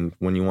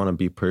when you want to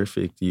be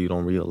perfect, you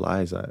don't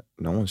realize that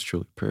no one's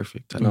truly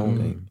perfect. I don't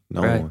think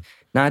no one.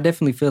 Now, I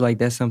definitely feel like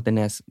that's something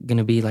that's going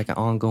to be like an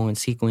ongoing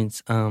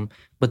sequence.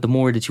 But the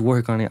more that you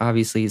work on it,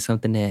 obviously, it's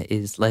something that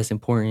is less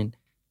important.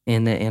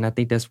 And I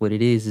think that's what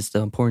it is. It's the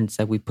importance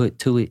that we put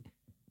to it.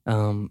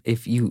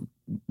 If you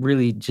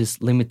really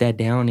just limit that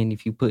down and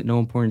if you put no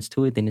importance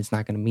to it, then it's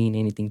not going to mean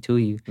anything to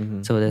you.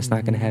 So that's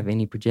not going to have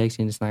any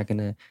projection. It's not going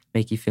to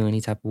make you feel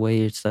any type of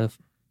way or stuff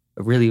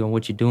really on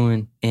what you're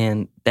doing.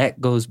 And that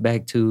goes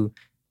back to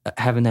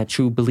having that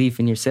true belief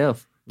in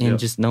yourself and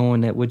just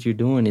knowing that what you're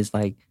doing is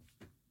like,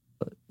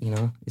 you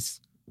know,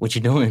 it's what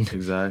you're doing.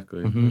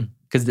 Exactly.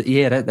 Because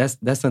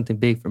that's something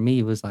big for me.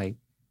 It was like,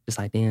 just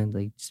like, damn,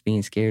 like just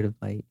being scared of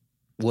like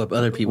what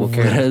other people what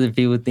care. other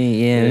people think.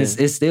 Yeah.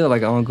 It's still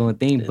like an ongoing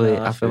thing, but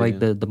I feel like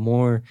the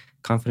more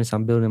confidence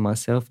I'm building in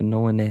myself and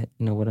knowing that,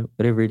 you know,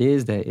 whatever it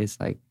is, that it's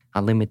like I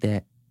limit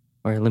that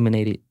or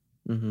eliminate it.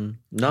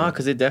 No,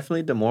 because it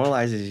definitely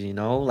demoralizes, you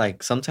know.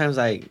 Like sometimes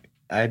I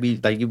be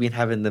like, you be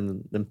having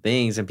them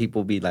things and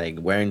people be like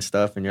wearing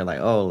stuff and you're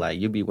like, oh, like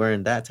you be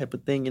wearing that type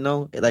of thing, you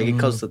know. Like it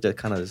goes to the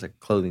kind of just like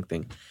clothing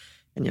thing,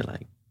 and you're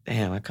like,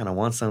 damn, I kind of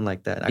want something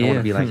like that. I want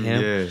to be like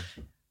him.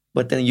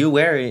 But then you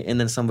wear it and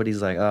then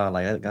somebody's like, oh,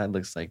 like that guy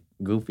looks like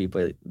goofy.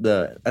 But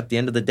at the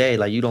end of the day,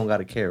 like you don't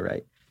gotta care,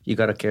 right? You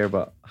gotta care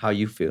about how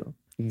you feel.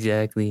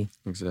 Exactly.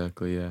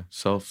 Yeah.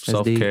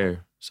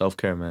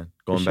 Self-care, man.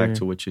 Going back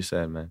to what you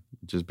said, man.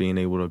 Just being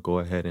able to go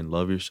ahead and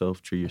love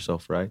yourself, treat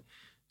yourself right,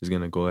 is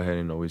going to go ahead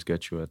and always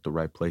get you at the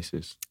right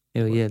places.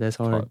 Hell yeah, that's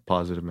hard.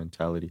 Positive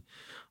mentality.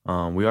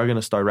 We are going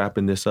to start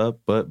wrapping this up,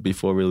 but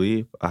before we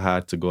leave, I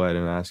had to go ahead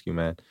and ask you,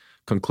 man,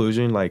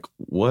 conclusion, like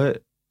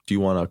what do you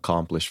want to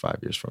accomplish 5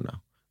 years from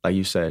now? Like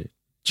you said,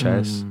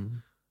 chess,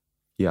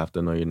 you have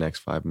to know your next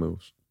 5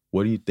 moves.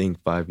 What do you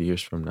think 5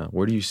 years from now?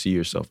 Where do you see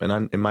yourself?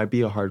 And it might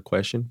be a hard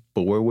question,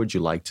 but where would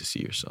you like to see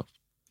yourself?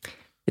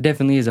 It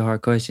definitely is a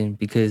hard question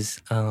because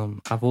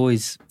I've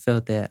always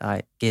felt that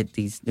I get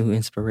these new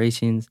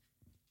inspirations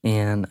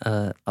and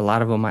a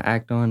lot of them I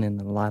act on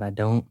and a lot I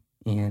don't.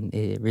 And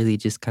it really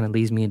just kind of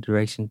leads me in a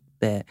direction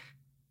that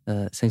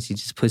essentially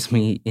just puts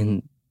me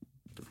in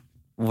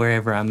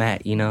wherever I'm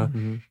at, you know?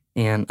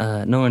 And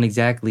knowing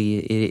exactly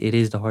it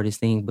is the hardest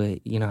thing,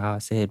 but you know how I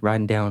said,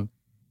 writing down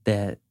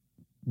that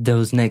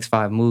those next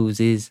 5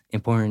 moves is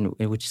important,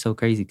 which is so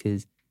crazy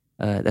because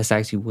that's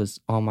actually was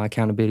on my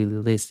accountability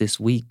list this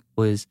week,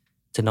 was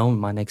to know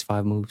my next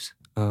 5 moves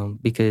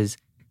because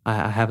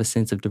I have a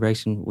sense of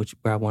direction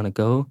where I want to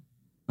go.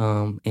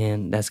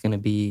 And that's going to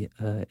be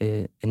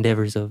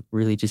endeavors of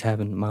really just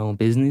having my own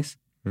business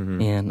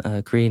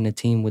and creating a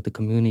team with the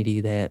community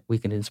that we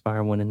can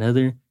inspire one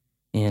another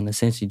and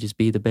essentially just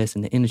be the best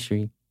in the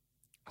industry.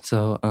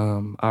 So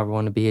I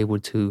want to be able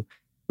to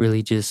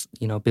really just,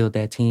 you know, build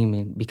that team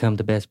and become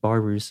the best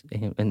barbers.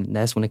 And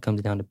that's when it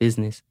comes down to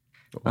business.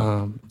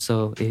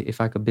 So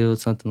if I could build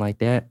something like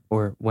that,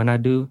 or when I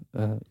do,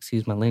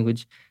 excuse my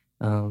language,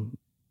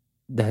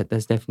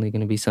 that's definitely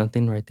going to be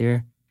something right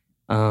there.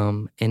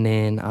 And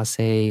then I'll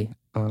say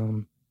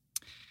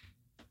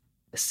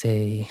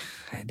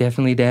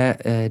definitely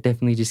that,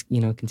 definitely just,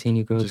 you know,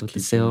 continue growth just with the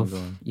self,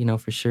 you know,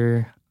 for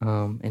sure.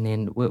 And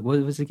then what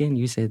was it again?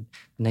 You said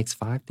the next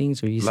 5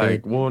 things, or you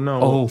said, well, no.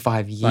 Oh,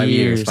 5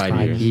 years.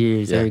 5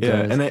 years. Yeah, there it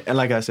goes. And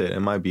like I said, it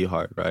might be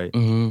hard, right?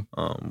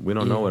 We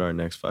don't know what our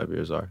next 5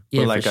 years are.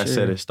 But like I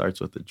said, it starts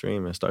with the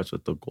dream. It starts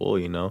with the goal,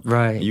 you know?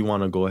 Right. You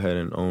want to go ahead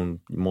and own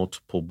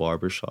multiple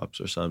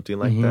barbershops or something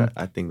like that.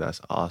 I think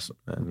that's awesome,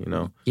 man, you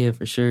know? Yeah,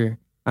 for sure.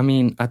 I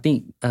mean, I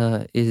think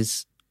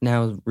is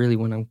now really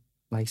when I'm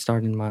like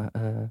starting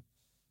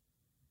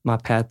my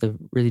path of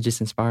really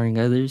just inspiring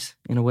others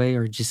in a way,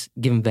 or just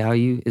giving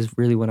value is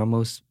really what I'm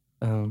most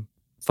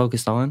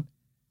focused on.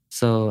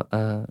 So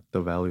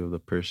the value of the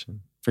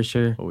person, for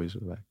sure, always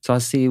with that. So I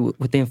see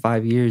within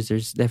 5 years,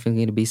 there's definitely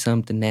going to be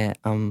something that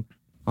I'm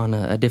on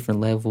a different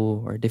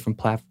level or a different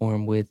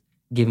platform with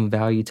giving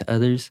value to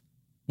others,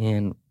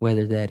 and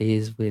whether that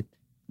is with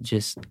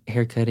just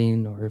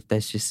haircutting or if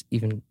that's just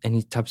even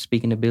any type of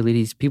speaking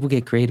abilities. People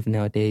get creative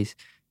nowadays.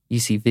 You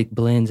see Vic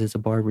Blends as a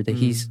barber that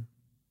he's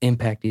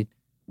impacted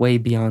way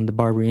beyond the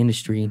barber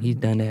industry, and he's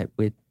done that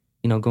with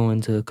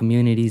going to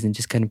communities and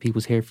just cutting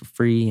people's hair for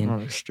free and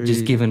On the street.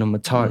 just giving them a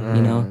talk,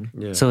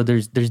 Yeah. So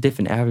there's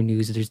different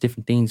avenues, there's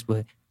different things,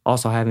 but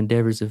also I have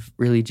endeavors of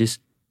really just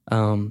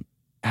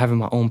having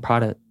my own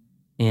product,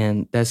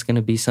 and that's going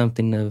to be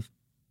something of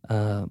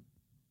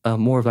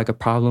more of like a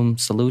problem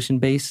solution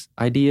based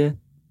idea.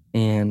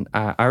 And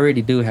I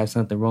already do have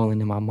something rolling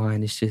in my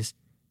mind. It's just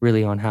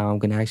really on how I'm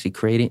going to actually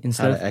create it and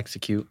How stuff. to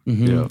execute.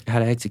 How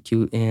to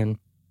execute. And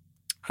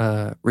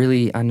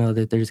really, I know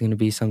that there's going to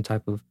be some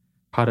type of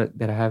product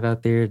that I have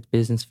out there,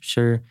 business for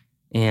sure,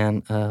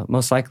 and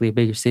most likely a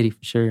bigger city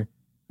for sure.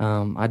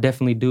 I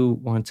definitely do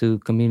want to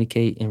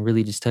communicate and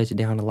really just touch it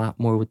down a lot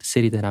more with the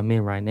city that I'm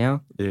in right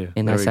now. Yeah,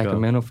 And that's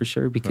Sacramento for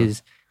sure,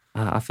 because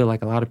I feel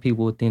like a lot of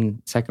people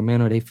within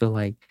Sacramento, they feel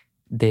like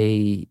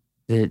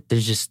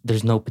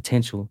there's no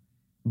potential,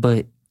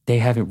 but they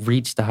haven't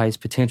reached the highest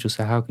potential.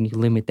 So how can you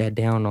limit that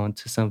down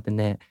onto something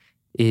that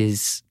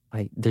is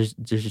like there's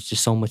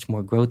just so much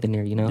more growth in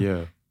there,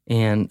 Yeah.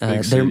 And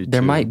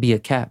there might be a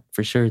cap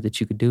for sure that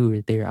you could do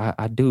right there.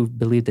 I do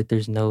believe that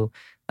there's no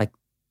like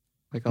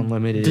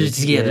unlimited.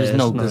 there's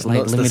no like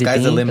limited the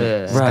sky's the thing. limit.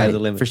 Yeah. Sky's Right, the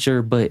limit. for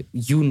sure. But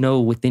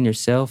within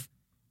yourself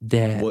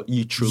that What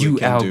you truly you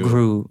can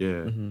outgrew. do.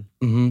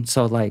 Yeah. Mhm.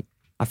 So like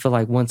I feel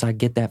like once I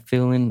get that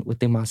feeling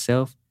within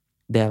myself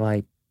that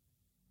like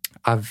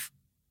I've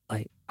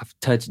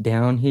touched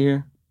down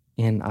here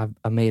and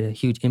I made a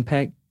huge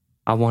impact,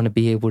 I want to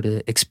be able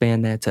to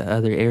expand that to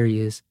other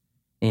areas,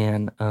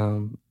 and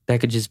that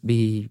could just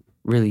be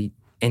really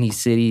any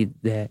city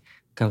that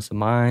comes to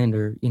mind,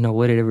 or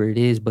whatever it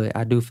is. But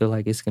I do feel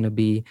like it's gonna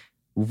be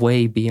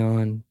way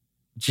beyond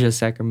just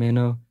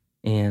Sacramento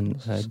and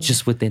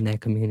just within that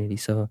community.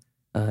 So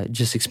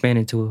just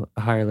expanding to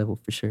a higher level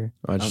for sure.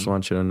 I just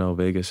want you to know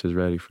Vegas is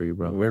ready for you,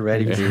 bro. We're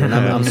ready for you. And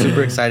I'm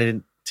super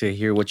excited to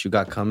hear what you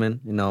got coming.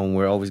 And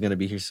we're always gonna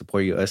be here to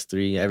support you, us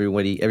three,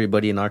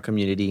 everybody in our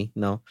community.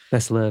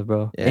 That's love,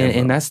 bro. Yeah,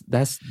 and bro.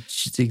 that's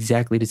just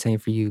exactly the same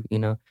for you.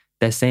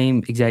 That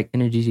same exact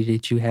energy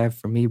that you have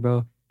for me,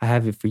 bro. I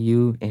have it for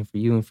you and for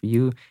you and for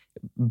you,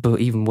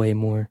 but even way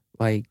more.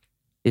 Like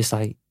it's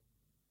like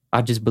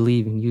I just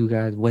believe in you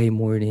guys way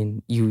more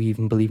than you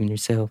even believe in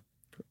yourself.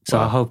 So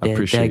Wow, I hope I that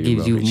appreciate you,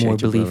 gives bro. you Appreciate more you,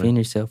 belief brother. in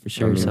yourself for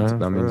sure. That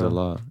So means a real.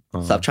 lot.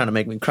 Stop trying to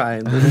make me cry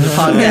in the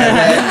podcast,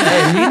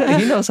 man. Hey,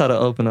 he knows how to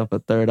open up a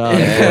third eye.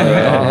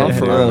 Yeah,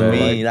 For bro, real, me,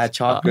 like, that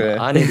chakra.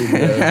 I needed to.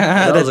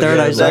 the was a third good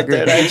eye one. chakra.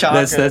 That third eye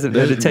chakra. That's a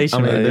meditation.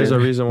 I mean, right there's there.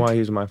 a reason why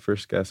he's my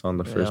first guest on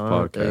the first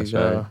Yeah, there you podcast,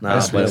 go. right?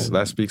 Nah,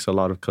 That speaks a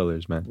lot of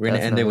colors, man. We're gonna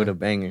end it with a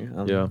banger.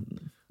 Yeah.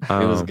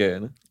 It was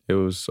good. It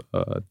was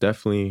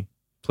definitely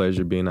a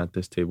pleasure being at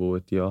this table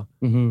with y'all.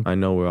 Mhm. I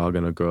know we're all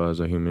gonna grow as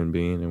a human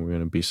being, and we're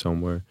gonna be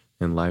somewhere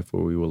in life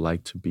where we would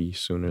like to be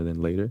sooner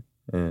than later.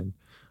 And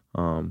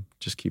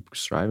just keep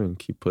striving,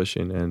 keep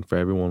pushing. And for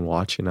everyone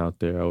watching out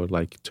there, I would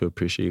like to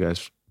appreciate you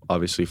guys,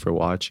 obviously, for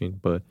watching.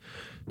 But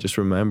just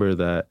remember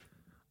that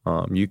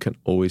you can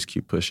always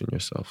keep pushing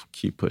yourself.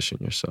 Keep pushing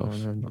yourself.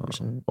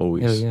 100%.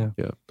 Always. Hell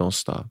yeah. Don't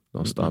stop.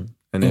 Don't stop.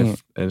 Mm-hmm. And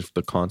if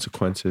the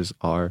consequences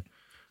are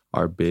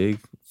big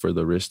for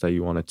the risk that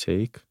you want to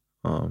take,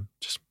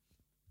 just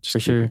For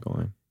keep sure. it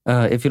going.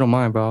 If you don't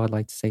mind, bro, I'd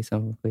like to say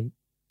something quick.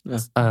 Yeah.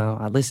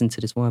 I listened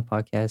to this one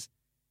podcast,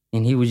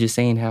 and he was just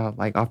saying how,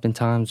 like,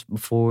 oftentimes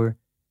before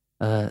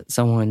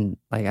someone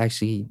like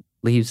actually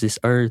leaves this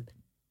earth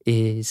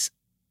is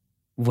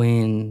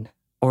when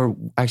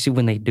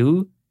they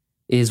do,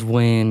 is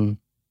when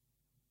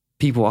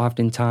people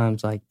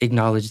oftentimes like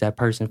acknowledge that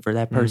person for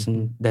that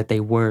person that they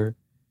were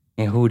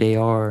and who they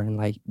are, and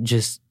like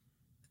just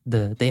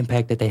the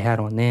impact that they had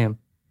on them.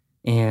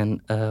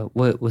 And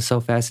what was so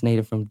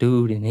fascinating from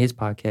Dude in his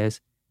podcast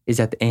is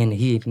at the end,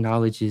 he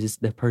acknowledges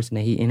the person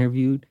that he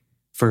interviewed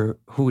for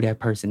who that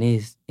person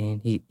is.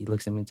 And he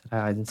looks them into the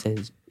eyes and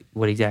says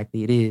what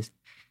exactly it is.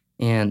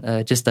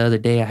 And just the other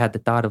day, I had the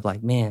thought of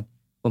like, man,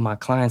 with my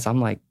clients, I'm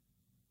like,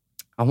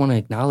 I want to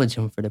acknowledge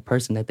them for the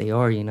person that they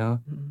are,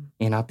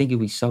 And I think it'd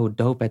be so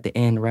dope at the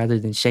end, rather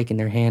than shaking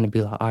their hand and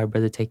be like, all right,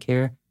 brother, take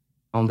care.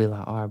 I'm going to be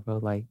like, all right, bro,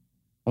 like,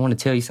 I want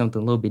to tell you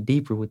something a little bit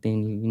deeper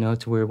within you,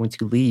 to where once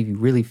you leave, you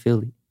really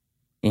feel it.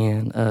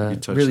 And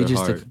touch really their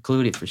just to heart.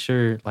 conclude it for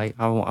sure, like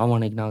I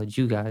want to acknowledge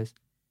you guys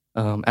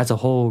as a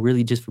whole,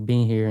 really just for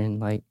being here and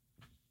like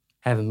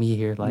having me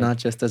here. Like, Not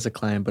just as a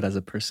client, but as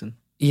a person.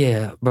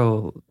 yeah,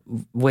 bro,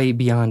 way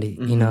beyond it,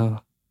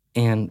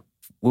 And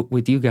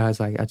with you guys,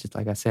 like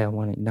I said, I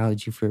want to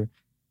acknowledge you for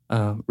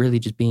really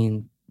just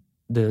being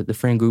the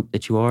friend group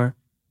that you are.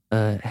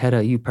 Head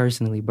up you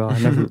personally, bro. I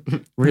never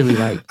really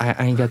like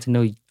I ain't got to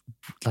know you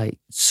like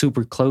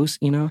super close,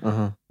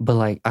 But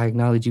like I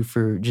acknowledge you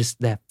for just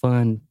that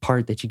fun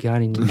part that you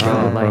got in you,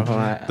 bro.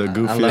 Like The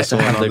goofiest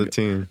one on the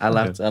team. I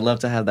love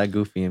to have that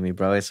goofy in me,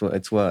 bro. It's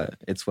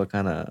what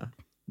kind of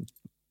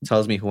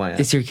tells me who I am.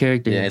 it's your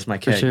character. Yeah, it's my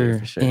character,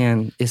 for sure.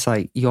 And it's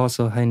like you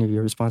also handle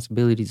your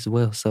responsibilities as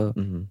well. So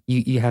Mhm.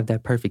 you have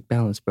that perfect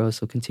balance, bro.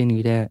 So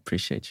continue that.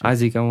 Appreciate you.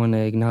 Isaac, I want to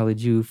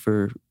acknowledge you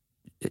for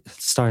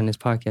starting this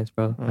podcast,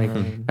 bro. Like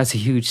Mhm. that's a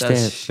huge That's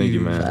step. Thank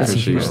you, man. That's a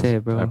Appreciate huge you.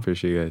 step, bro. I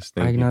appreciate you guys.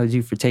 I Thank you. acknowledge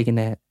you for taking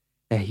that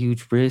that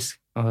huge risk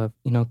of,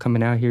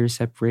 coming out here,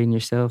 separating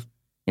yourself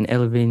and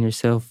elevating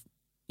yourself,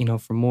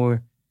 for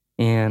more,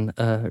 and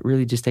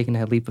really just taking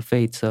that leap of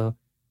faith. So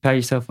pat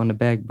yourself on the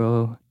back,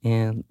 bro,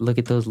 and look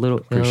at those little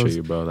Appreciate L's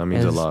you, bro. That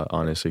means a lot,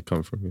 honestly,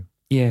 coming from you.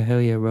 Yeah,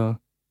 hell yeah, bro.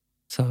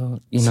 So,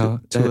 Two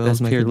that's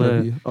L's make pure a love.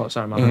 W. Oh,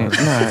 sorry, my And,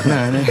 bad.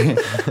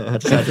 nah.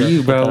 And for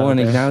you, bro, I want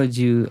to acknowledge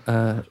you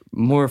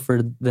more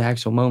for the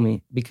actual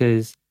moment,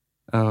 because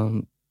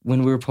when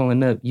we were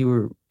pulling up, you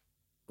were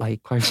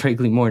like, quite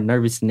frankly, more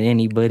nervous than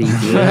anybody.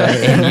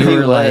 And you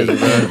were like,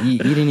 you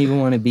didn't even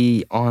want to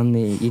be on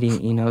there. You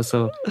didn't,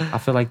 so I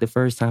feel like the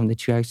first time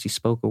that you actually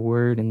spoke a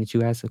word and that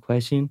you asked a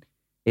question,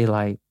 it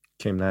like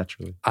came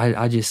naturally.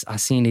 I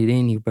seen it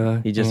in you,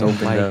 bro. He just And,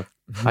 opened up.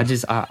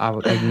 I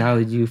would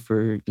acknowledge you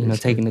for,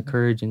 taking the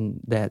courage and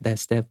that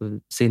step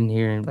of sitting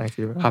here and Thank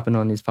you, bro. hopping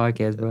on this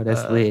podcast, bro.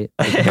 That's lit.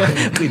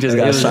 We just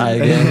got shy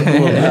again.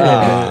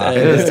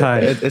 It was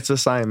tight. It's a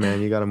sign,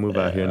 man. You got to move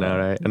out here now,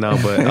 right? No,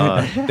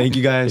 but thank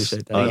you guys.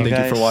 Thank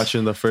you for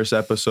watching the first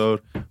episode.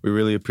 We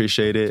really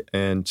appreciate it.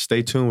 And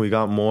stay tuned. We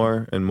got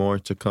more and more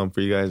to come for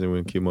you guys, and we're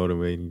going to keep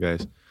motivating you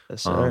guys.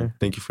 Yes, sir.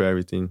 Thank you for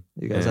everything.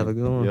 You guys have a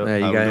good one. Yep, Yeah,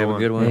 you guys have a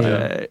good one.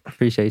 Yeah.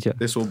 Appreciate you.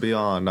 This will be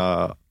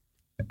on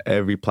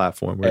every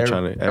platform. We're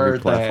trying to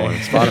everything. platform.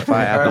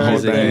 Spotify, Apple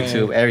Music,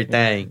 Everything. YouTube,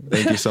 everything.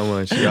 Thank you so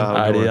much. Y'all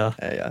have a good one. Alrighty, y'all.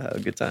 Hey, y'all have a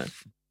good time.